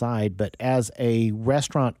can decide, but as a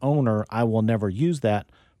restaurant owner, I will never use that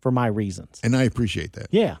for my reasons. And I appreciate that.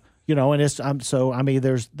 Yeah. And it's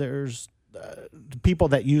there's people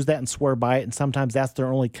that use that and swear by it, and sometimes that's their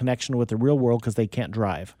only connection with the real world because they can't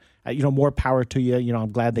drive. More power to you.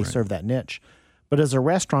 I'm glad they serve that niche. But as a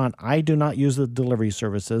restaurant, I do not use the delivery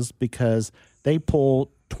services because they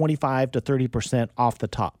pull 25 to 30% off the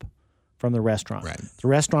top from the restaurant. Right. The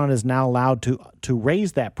restaurant is now allowed to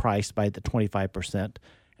raise that price by the 25%.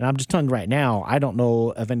 And I'm just telling you right now, I don't know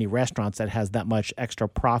of any restaurants that has that much extra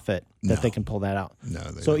profit that they can pull that out. No,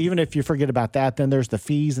 so even if you forget about that, then there's the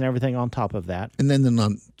fees and everything on top of that. And then the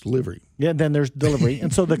non-delivery. Yeah, then there's delivery.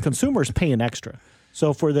 And so the consumer's paying extra.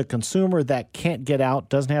 So for the consumer that can't get out,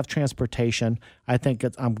 doesn't have transportation, I think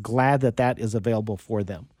I'm glad that is available for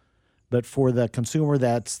them. But for the consumer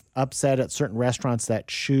that's upset at certain restaurants that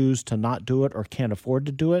choose to not do it or can't afford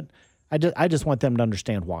to do it, I just want them to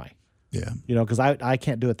understand why. Yeah. Because I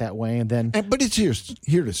can't do it that way. But it's here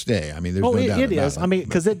to stay. There's no doubt about it. It is.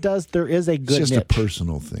 Because there is a good niche. It's just a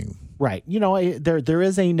personal thing. Right. There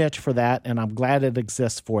is a niche for that, and I'm glad it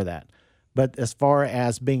exists for that. But as far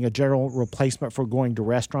as being a general replacement for going to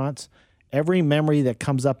restaurants, every memory that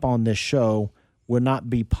comes up on this show would not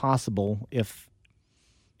be possible if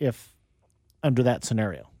under that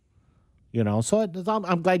scenario. So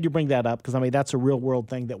I'm glad you bring that up because that's a real world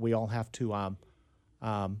thing that we all have to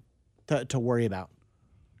worry about.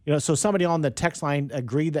 So somebody on the text line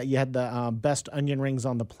agreed that you had the best onion rings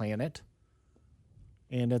on the planet,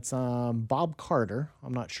 and it's Bob Carter.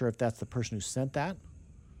 I'm not sure if that's the person who sent that.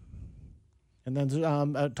 And then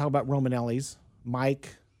talk about Romanelli's.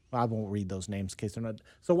 Mike. I won't read those names in case they're not.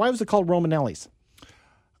 So why was it called Romanelli's?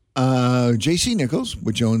 J.C. Nichols,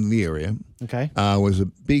 which owned the area, was a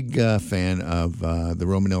big fan of the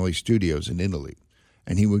Romanelli studios in Italy.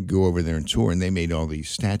 And he would go over there and tour, and they made all these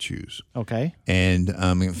statues. Okay. And,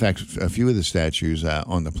 in fact, a few of the statues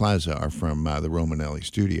on the plaza are from the Romanelli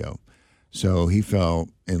studio. So he fell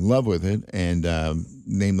in love with it and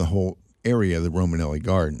named the whole area the Romanelli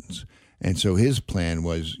Gardens. And so his plan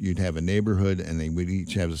was you'd have a neighborhood, and they would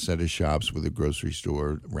each have a set of shops with a grocery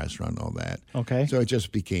store, restaurant, all that. Okay. So it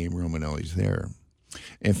just became Romanelli's there.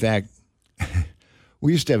 In fact,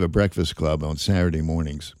 we used to have a breakfast club on Saturday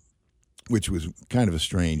mornings, which was kind of a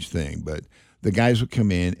strange thing. But the guys would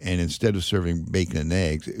come in, and instead of serving bacon and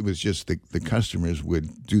eggs, it was just the customers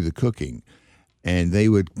would do the cooking. And they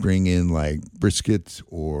would bring in, like, brisket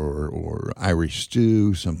or Irish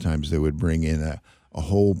stew. Sometimes they would bring in a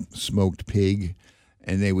whole smoked pig,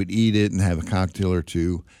 and they would eat it and have a cocktail or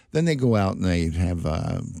two. Then they go out and they'd have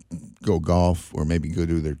go golf or maybe go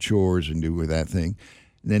do their chores and do that thing.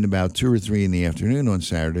 And then about 2 or 3 in the afternoon on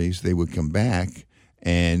Saturdays, they would come back,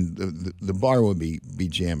 and the bar would be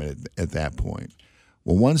jamming at that point.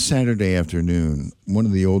 Well, one Saturday afternoon, one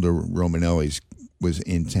of the older Romanellis was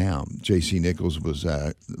in town. J.C. Nichols was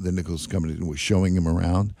the Nichols company was showing him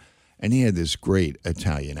around, and he had this great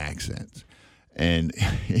Italian accent. And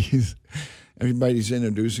everybody's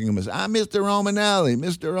introducing him as, I'm Mr. Romanelli,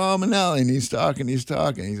 Mr. Romanelli. And he's talking. He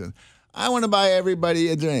says, I want to buy everybody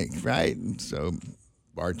a drink, right? And so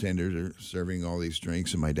bartenders are serving all these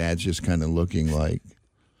drinks, and my dad's just kind of looking like,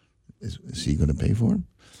 is he going to pay for them?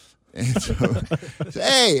 And so,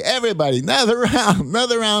 hey, everybody, another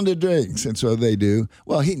round of drinks. And so they do.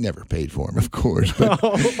 Well, he never paid for them, of course, but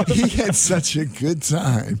he had such a good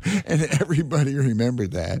time, and everybody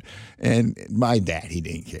remembered that. And my dad, he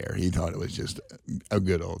didn't care. He thought it was just a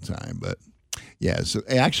good old time. But, yeah, so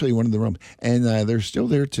actually one of the rooms, and they're still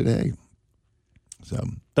there today. So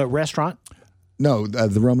the restaurant? No,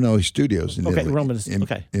 the Romanelli Studios in Italy,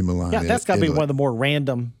 in Milan. Yeah, that's got to be one of the more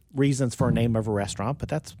random reasons for a name of a restaurant,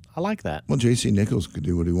 but I like that. Well, J.C. Nichols could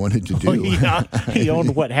do what he wanted to do. Yeah, he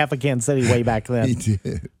owned half of Kansas City way back then. He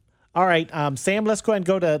did. All right, Sam, let's go ahead and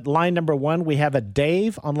go to line number 1. We have a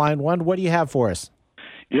Dave on line 1. What do you have for us?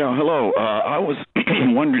 Yeah, hello. I was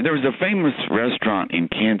wondering, there was a famous restaurant in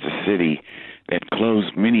Kansas City that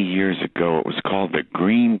closed many years ago. It was called the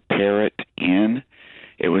Green Parrot Inn.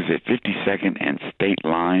 It was at 52nd and State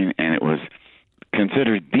Line, and it was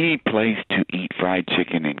considered the place to eat fried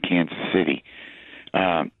chicken in Kansas City.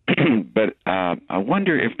 But I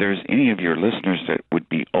wonder if there's any of your listeners that would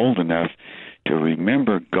be old enough to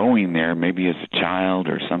remember going there, maybe as a child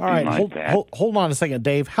or something like that. Hold on a second,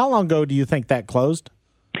 Dave. How long ago do you think that closed?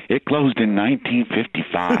 It closed in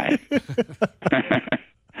 1955.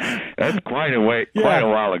 That's quite a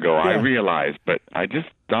while ago, yeah. I realized. But I just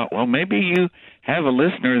thought, well, maybe you have a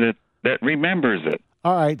listener that remembers it.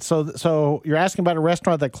 All right, so you're asking about a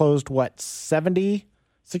restaurant that closed, 68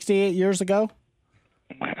 years ago?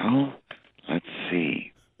 Well, let's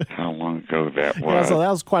see how long ago that was. Yeah, so that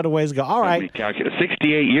was quite a ways ago. All right.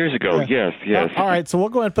 68 years ago, yes. All right, so we'll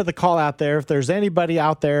go ahead and put the call out there. If there's anybody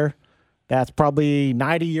out there that's probably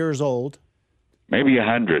 90 years old. Maybe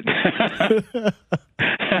 100.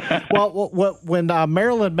 Well, when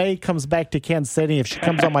Marilyn May comes back to Kansas City, if she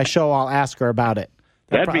comes on my show, I'll ask her about it.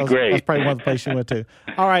 That'd be great. That's probably one of the places you went to.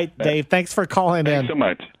 All right, Dave, thanks for calling in. Thanks so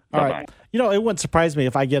much. All Bye-bye. right. It wouldn't surprise me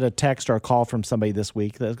if I get a text or a call from somebody this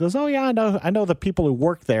week that goes, oh, yeah, I know the people who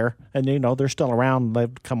work there, and, they're still around,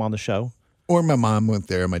 they've come on the show. Or my mom went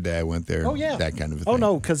there, my dad went there. Oh, yeah. That kind of a thing. Oh,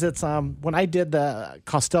 no, because it's when I did the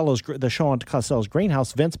show on Costello's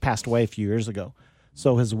Greenhouse, Vince passed away a few years ago.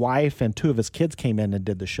 So his wife and 2 of his kids came in and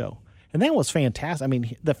did the show. And that was fantastic. I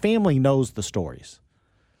mean, the family knows the stories.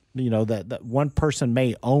 That one person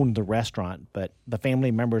may own the restaurant, but the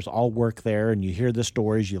family members all work there, and you hear the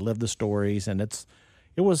stories, you live the stories, and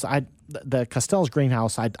the Costello's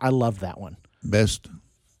Greenhouse. I love that one. Best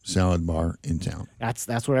salad bar in town.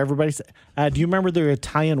 That's what everybody said. Do you remember their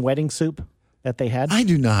Italian wedding soup that they had? I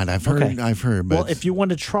do not. I've heard. Okay. I've heard. But well, if you want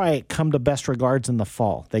to try it, come to Best Regards in the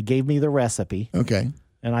fall. They gave me the recipe. Okay.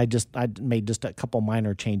 And I made just a couple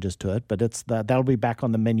minor changes to it, but that'll be back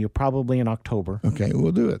on the menu probably in October. Okay,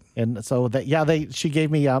 we'll do it. And so she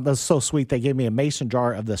gave me that was so sweet. They gave me a mason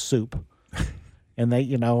jar of the soup, and they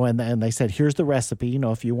and they said, here's the recipe.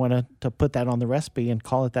 If you want to put that on the recipe and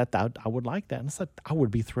call it that, I would like that. And I said I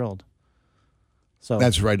would be thrilled. So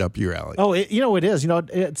that's right up your alley. Oh, it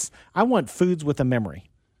is. I want foods with a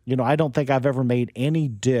memory. I don't think I've ever made any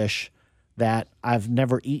dish that I've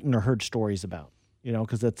never eaten or heard stories about.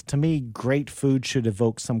 Because to me, great food should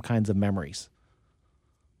evoke some kinds of memories.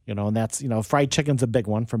 And that's, fried chicken's a big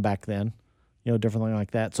one from back then, different thing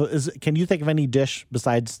like that. So can you think of any dish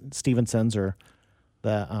besides Stevenson's or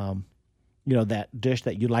the, that dish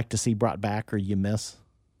that you'd like to see brought back or you miss?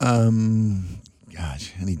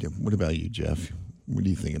 Gosh, what about you, Jeff? What are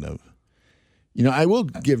you thinking of? I will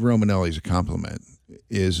give Romanelli's a compliment.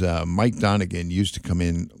 Is Mike Donegan used to come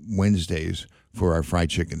in Wednesdays for our fried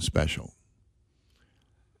chicken special.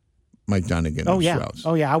 Mike Donegan. Oh, yeah. Strauss.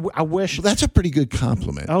 Oh, yeah. I wish. Well, that's a pretty good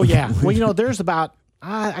compliment. Oh, yeah. Well, there's about,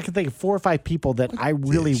 I can think of 4 or 5 people that I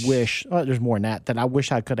really wish, there's more than that I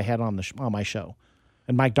wish I could have had on on my show.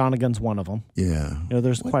 And Mike Donegan's one of them. Yeah.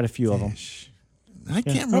 There's quite a few of them. I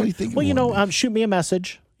can't really think of one. Shoot me a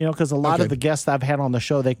message, because a lot of the guests I've had on the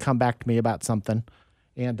show, they come back to me about something.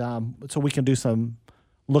 And so we can do some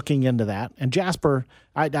looking into that. And Jasper,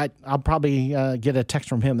 I'll probably get a text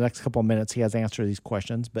from him the next couple of minutes. He has answered these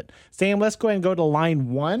questions. But Sam, let's go ahead and go to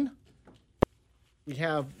line 1. We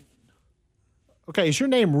have... Okay, is your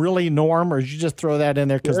name really Norm, or did you just throw that in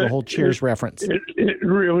there because of the whole Cheers reference? It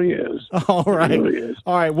really is. All right. It really is.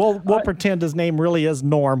 All right, we'll pretend his name really is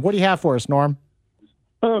Norm. What do you have for us, Norm?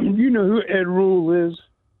 You know who Ed Rule is?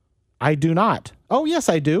 I do not. Oh, yes,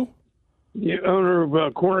 I do. The owner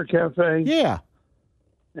of Corner Cafe? Yeah.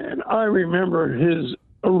 And I remember his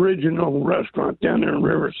original restaurant down there in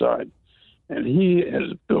Riverside. And he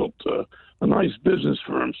has built a nice business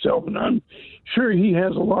for himself. And I'm sure he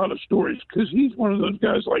has a lot of stories because he's one of those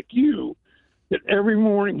guys like you that every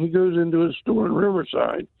morning he goes into a store in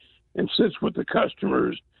Riverside and sits with the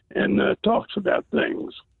customers and talks about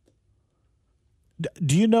things.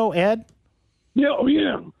 Do you know Ed? Yeah, oh,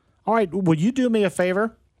 yeah. All right, will you do me a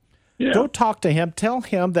favor? Yeah. Go talk to him. Tell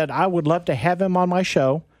him that I would love to have him on my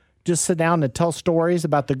show. Just sit down and tell stories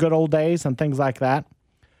about the good old days and things like that.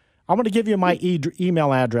 I'm going to give you my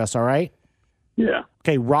email address, all right? Yeah.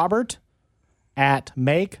 Okay, Robert at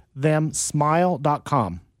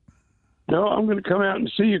makethemsmile.com. No, I'm going to come out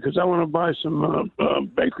and see you because I want to buy some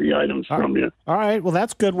bakery items from you. All right, well,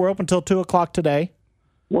 that's good. We're open until 2 o'clock today.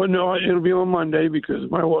 Well, no, it'll be on Monday because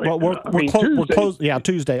my wife. Well, we're closed. Yeah,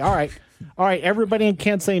 Tuesday. All right. Everybody in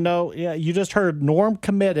Kansas City, know. Yeah, you just heard Norm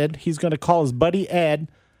committed. He's going to call his buddy Ed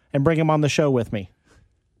and bring him on the show with me.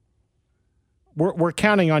 We're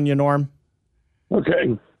counting on you, Norm.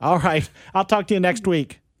 Okay. All right. I'll talk to you next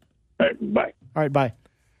week. All right, bye. All right, bye.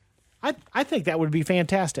 I think that would be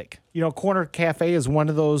fantastic. Corner Cafe is one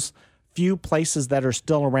of those few places that are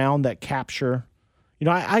still around that capture.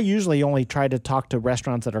 I usually only try to talk to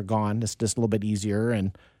restaurants that are gone. It's just a little bit easier,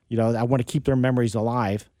 and I want to keep their memories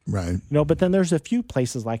alive. Right. But then there's a few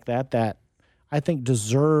places like that I think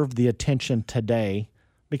deserve the attention today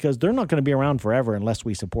because they're not going to be around forever unless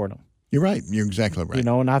we support them. You're right. You're exactly right.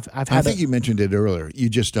 And I've had. I think you mentioned it earlier. You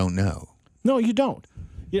just don't know. No, you don't.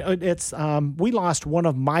 It's we lost one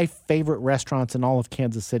of my favorite restaurants in all of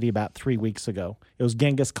Kansas City about 3 weeks ago. It was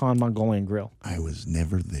Genghis Khan Mongolian Grill. I was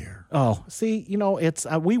never there. Oh, see, it's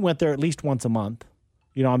we went there at least once a month.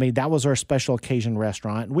 That was our special occasion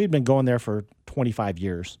restaurant. We'd been going there for 25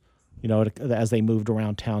 years. As they moved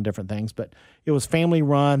around town, different things. But it was family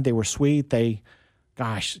run. They were sweet.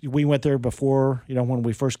 We went there before, when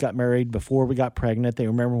we first got married, before we got pregnant. They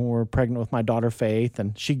remember when we were pregnant with my daughter, Faith,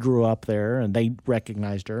 and she grew up there, and they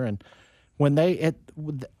recognized her. And when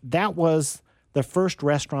that was the first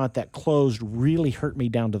restaurant that closed really hurt me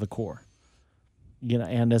down to the core.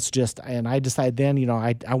 And it's just, and I decided then,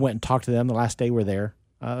 I went and talked to them the last day we're there.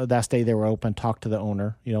 Last day they were open, talked to the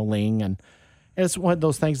owner, Ling. And it's one of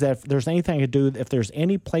those things that if there's anything I could do, if there's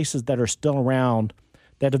any places that are still around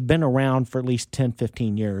that have been around for at least 10,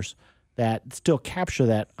 15 years that still capture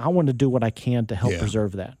that, I want to do what I can to help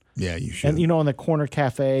preserve that. Yeah, you should. And, in the Corner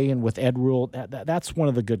Cafe and with Ed Rule, that's one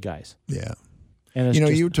of the good guys. Yeah. And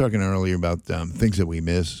you were talking earlier about things that we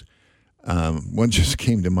miss. One just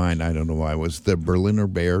came to mind, I don't know why, was the Berliner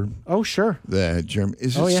Bear. Oh, sure. The German.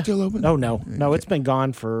 Is it still open? Oh, no. No, it's been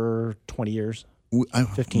gone for 20 years,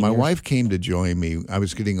 15 My years. wife came to join me. I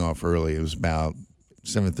was getting off early. It was about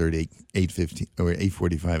 7:30, 8:50, or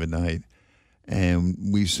 8:45 at night. And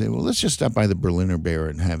we said, well, let's just stop by the Berliner Bear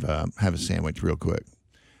and have a sandwich real quick.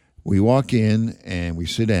 We walk in and we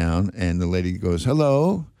sit down, and the lady goes,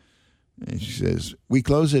 hello. And she says, we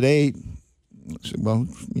close at 8. I said, well,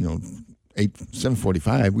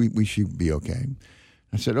 7:45, we should be okay.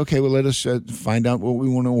 I said, okay, well, let us find out what we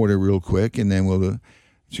want to order real quick, and then we'll.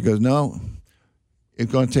 She goes, no,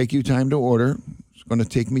 it's going to take you time to order. It's going to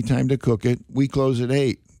take me time to cook it. We close at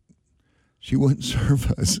 8. She wouldn't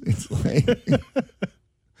serve us. It's like,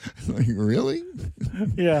 really?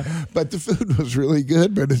 Yeah. But the food was really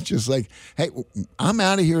good, but it's just like, hey, I'm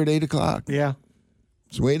out of here at 8 o'clock. Yeah.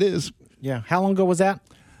 That's the way it is. Yeah. How long ago was that?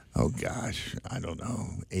 Oh, gosh. I don't know.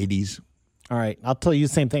 80s? All right. I'll tell you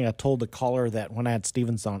the same thing I told the caller that when I had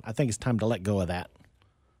Stevens on. I think it's time to let go of that.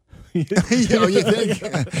 You think?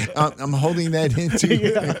 I'm holding that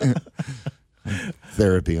into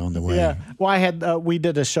therapy on the way. Yeah. Well, we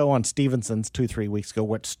did a show on Stevenson's 2-3 weeks ago,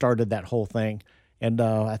 which started that whole thing. And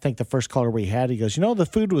I think the first caller we had, he goes, the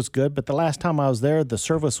food was good, but the last time I was there, the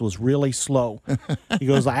service was really slow. He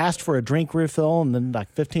goes, I asked for a drink refill, and then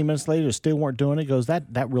like 15 minutes later, they still weren't doing it. He goes, that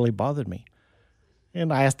really bothered me.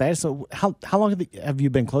 And I asked that, so how long have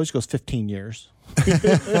you been closed? He goes, 15 years. So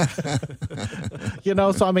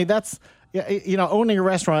I mean, that's, owning a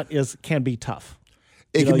restaurant can be tough.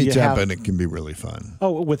 It can be tough, and it can be really fun.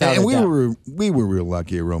 Oh, without and a doubt. we were real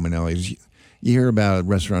lucky at Romanelli's. You hear about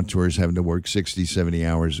restaurateurs having to work 60, 70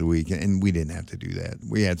 hours a week, and we didn't have to do that.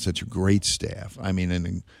 We had such a great staff. I mean,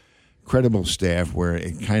 an incredible staff where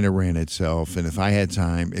it kind of ran itself. And if I had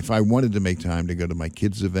time, if I wanted to make time to go to my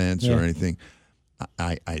kids' events or anything,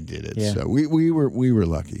 I did it. Yeah. So we were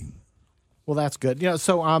lucky. Well, that's good.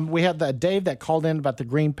 So we had Dave that called in about the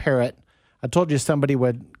green parrot. I told you somebody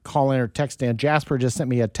would call in or text in. Jasper just sent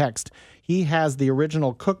me a text. He has the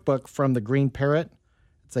original cookbook from the green parrot.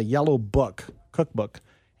 It's a yellow cookbook,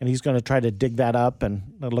 and he's going to try to dig that up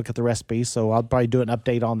and look at the recipe. So I'll probably do an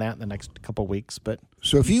update on that in the next couple of weeks.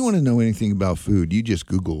 So if you want to know anything about food, you just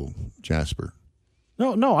Google Jasper.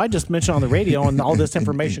 No, I just mentioned on the radio, and all this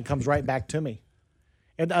information comes right back to me.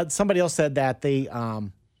 And somebody else said that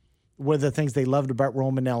one of the things they loved about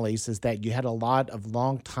Romanelli's is that you had a lot of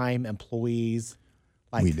longtime employees,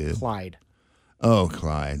 like we did. Clyde. Oh,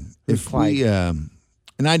 Clyde.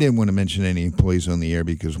 And I didn't want to mention any employees on the air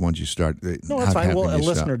because once you start, no, that's fine. Well, a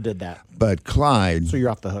listener did that, but Clyde. So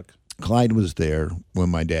you're off the hook. Clyde was there when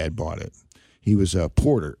my dad bought it. He was a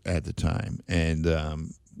porter at the time, and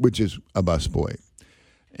which is a busboy.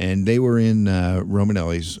 And they were in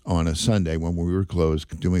Romanelli's on a Sunday when we were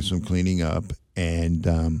closed, doing some cleaning up, and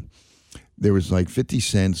there was like 50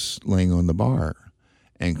 cents laying on the bar,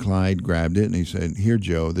 and Clyde grabbed it and he said, "Here,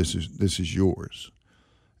 Joe, this is yours."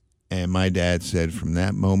 And my dad said, from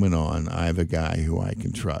that moment on, I have a guy who I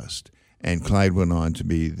can trust. And Clyde went on to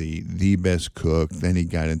be the best cook. Then he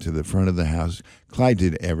got into the front of the house. Clyde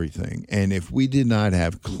did everything. And if we did not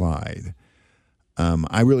have Clyde,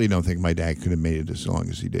 I really don't think my dad could have made it as long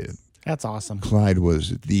as he did. That's awesome. Clyde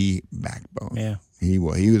was the backbone. Yeah. He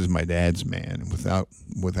was my dad's man.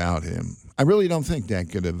 Without him, I really don't think Dad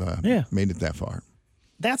could have made it that far.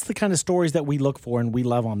 That's the kind of stories that we look for and we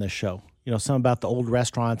love on this show. Some about the old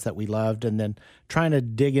restaurants that we loved, and then trying to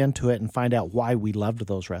dig into it and find out why we loved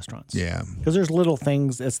those restaurants. Yeah. Because there's little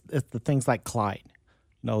things, it's the things like Clyde,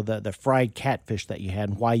 the fried catfish that you had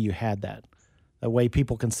and why you had that. The way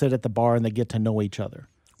people can sit at the bar and they get to know each other.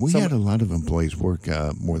 We had a lot of employees work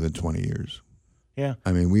more than 20 years. Yeah.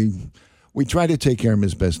 I mean, we tried to take care of them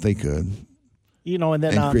as best they could. And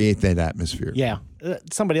then create that atmosphere. Yeah.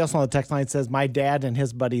 Somebody else on the text line says my dad and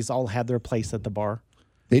his buddies all had their place at the bar.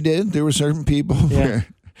 They did. There were certain people where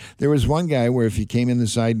there was one guy where if you came in the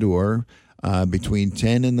side door between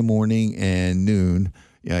 10 in the morning and noon,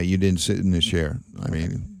 you didn't sit in the chair. I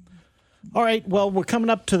mean. All right. Well, we're coming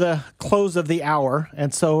up to the close of the hour.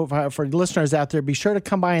 And so for listeners out there, be sure to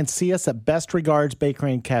come by and see us at Best Regards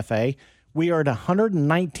Bakery and Cafe. We are at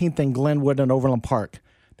 119th and Glenwood in Overland Park.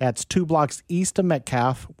 That's 2 blocks east of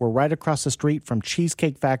Metcalf. We're right across the street from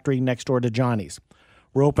Cheesecake Factory next door to Johnny's.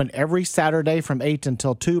 We're open every Saturday from 8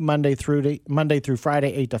 until 2, Monday through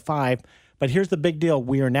Friday, 8 to 5. But here's the big deal.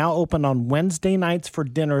 We are now open on Wednesday nights for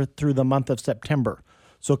dinner through the month of September.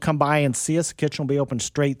 So come by and see us. The kitchen will be open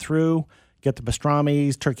straight through. Get the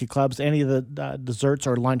pastrami's, turkey clubs, any of the desserts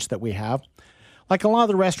or lunch that we have. Like a lot of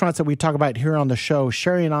the restaurants that we talk about here on the show,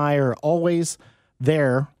 Sherry and I are always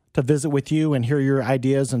there to visit with you and hear your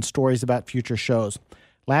ideas and stories about future shows.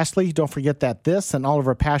 Lastly, don't forget that this and all of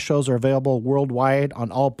our past shows are available worldwide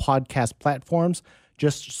on all podcast platforms.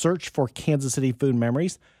 Just search for Kansas City Food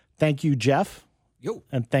Memories. Thank you, Jeff. Yo.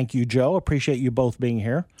 And thank you, Joe. Appreciate you both being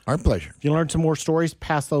here. Our pleasure. If you learned some more stories,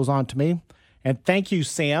 pass those on to me. And thank you,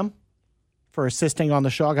 Sam, for assisting on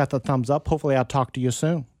the show. I got the thumbs up. Hopefully I'll talk to you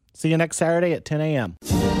soon. See you next Saturday at 10 a.m.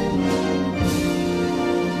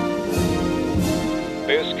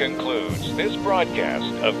 This concludes this broadcast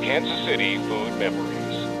of Kansas City Food Memories.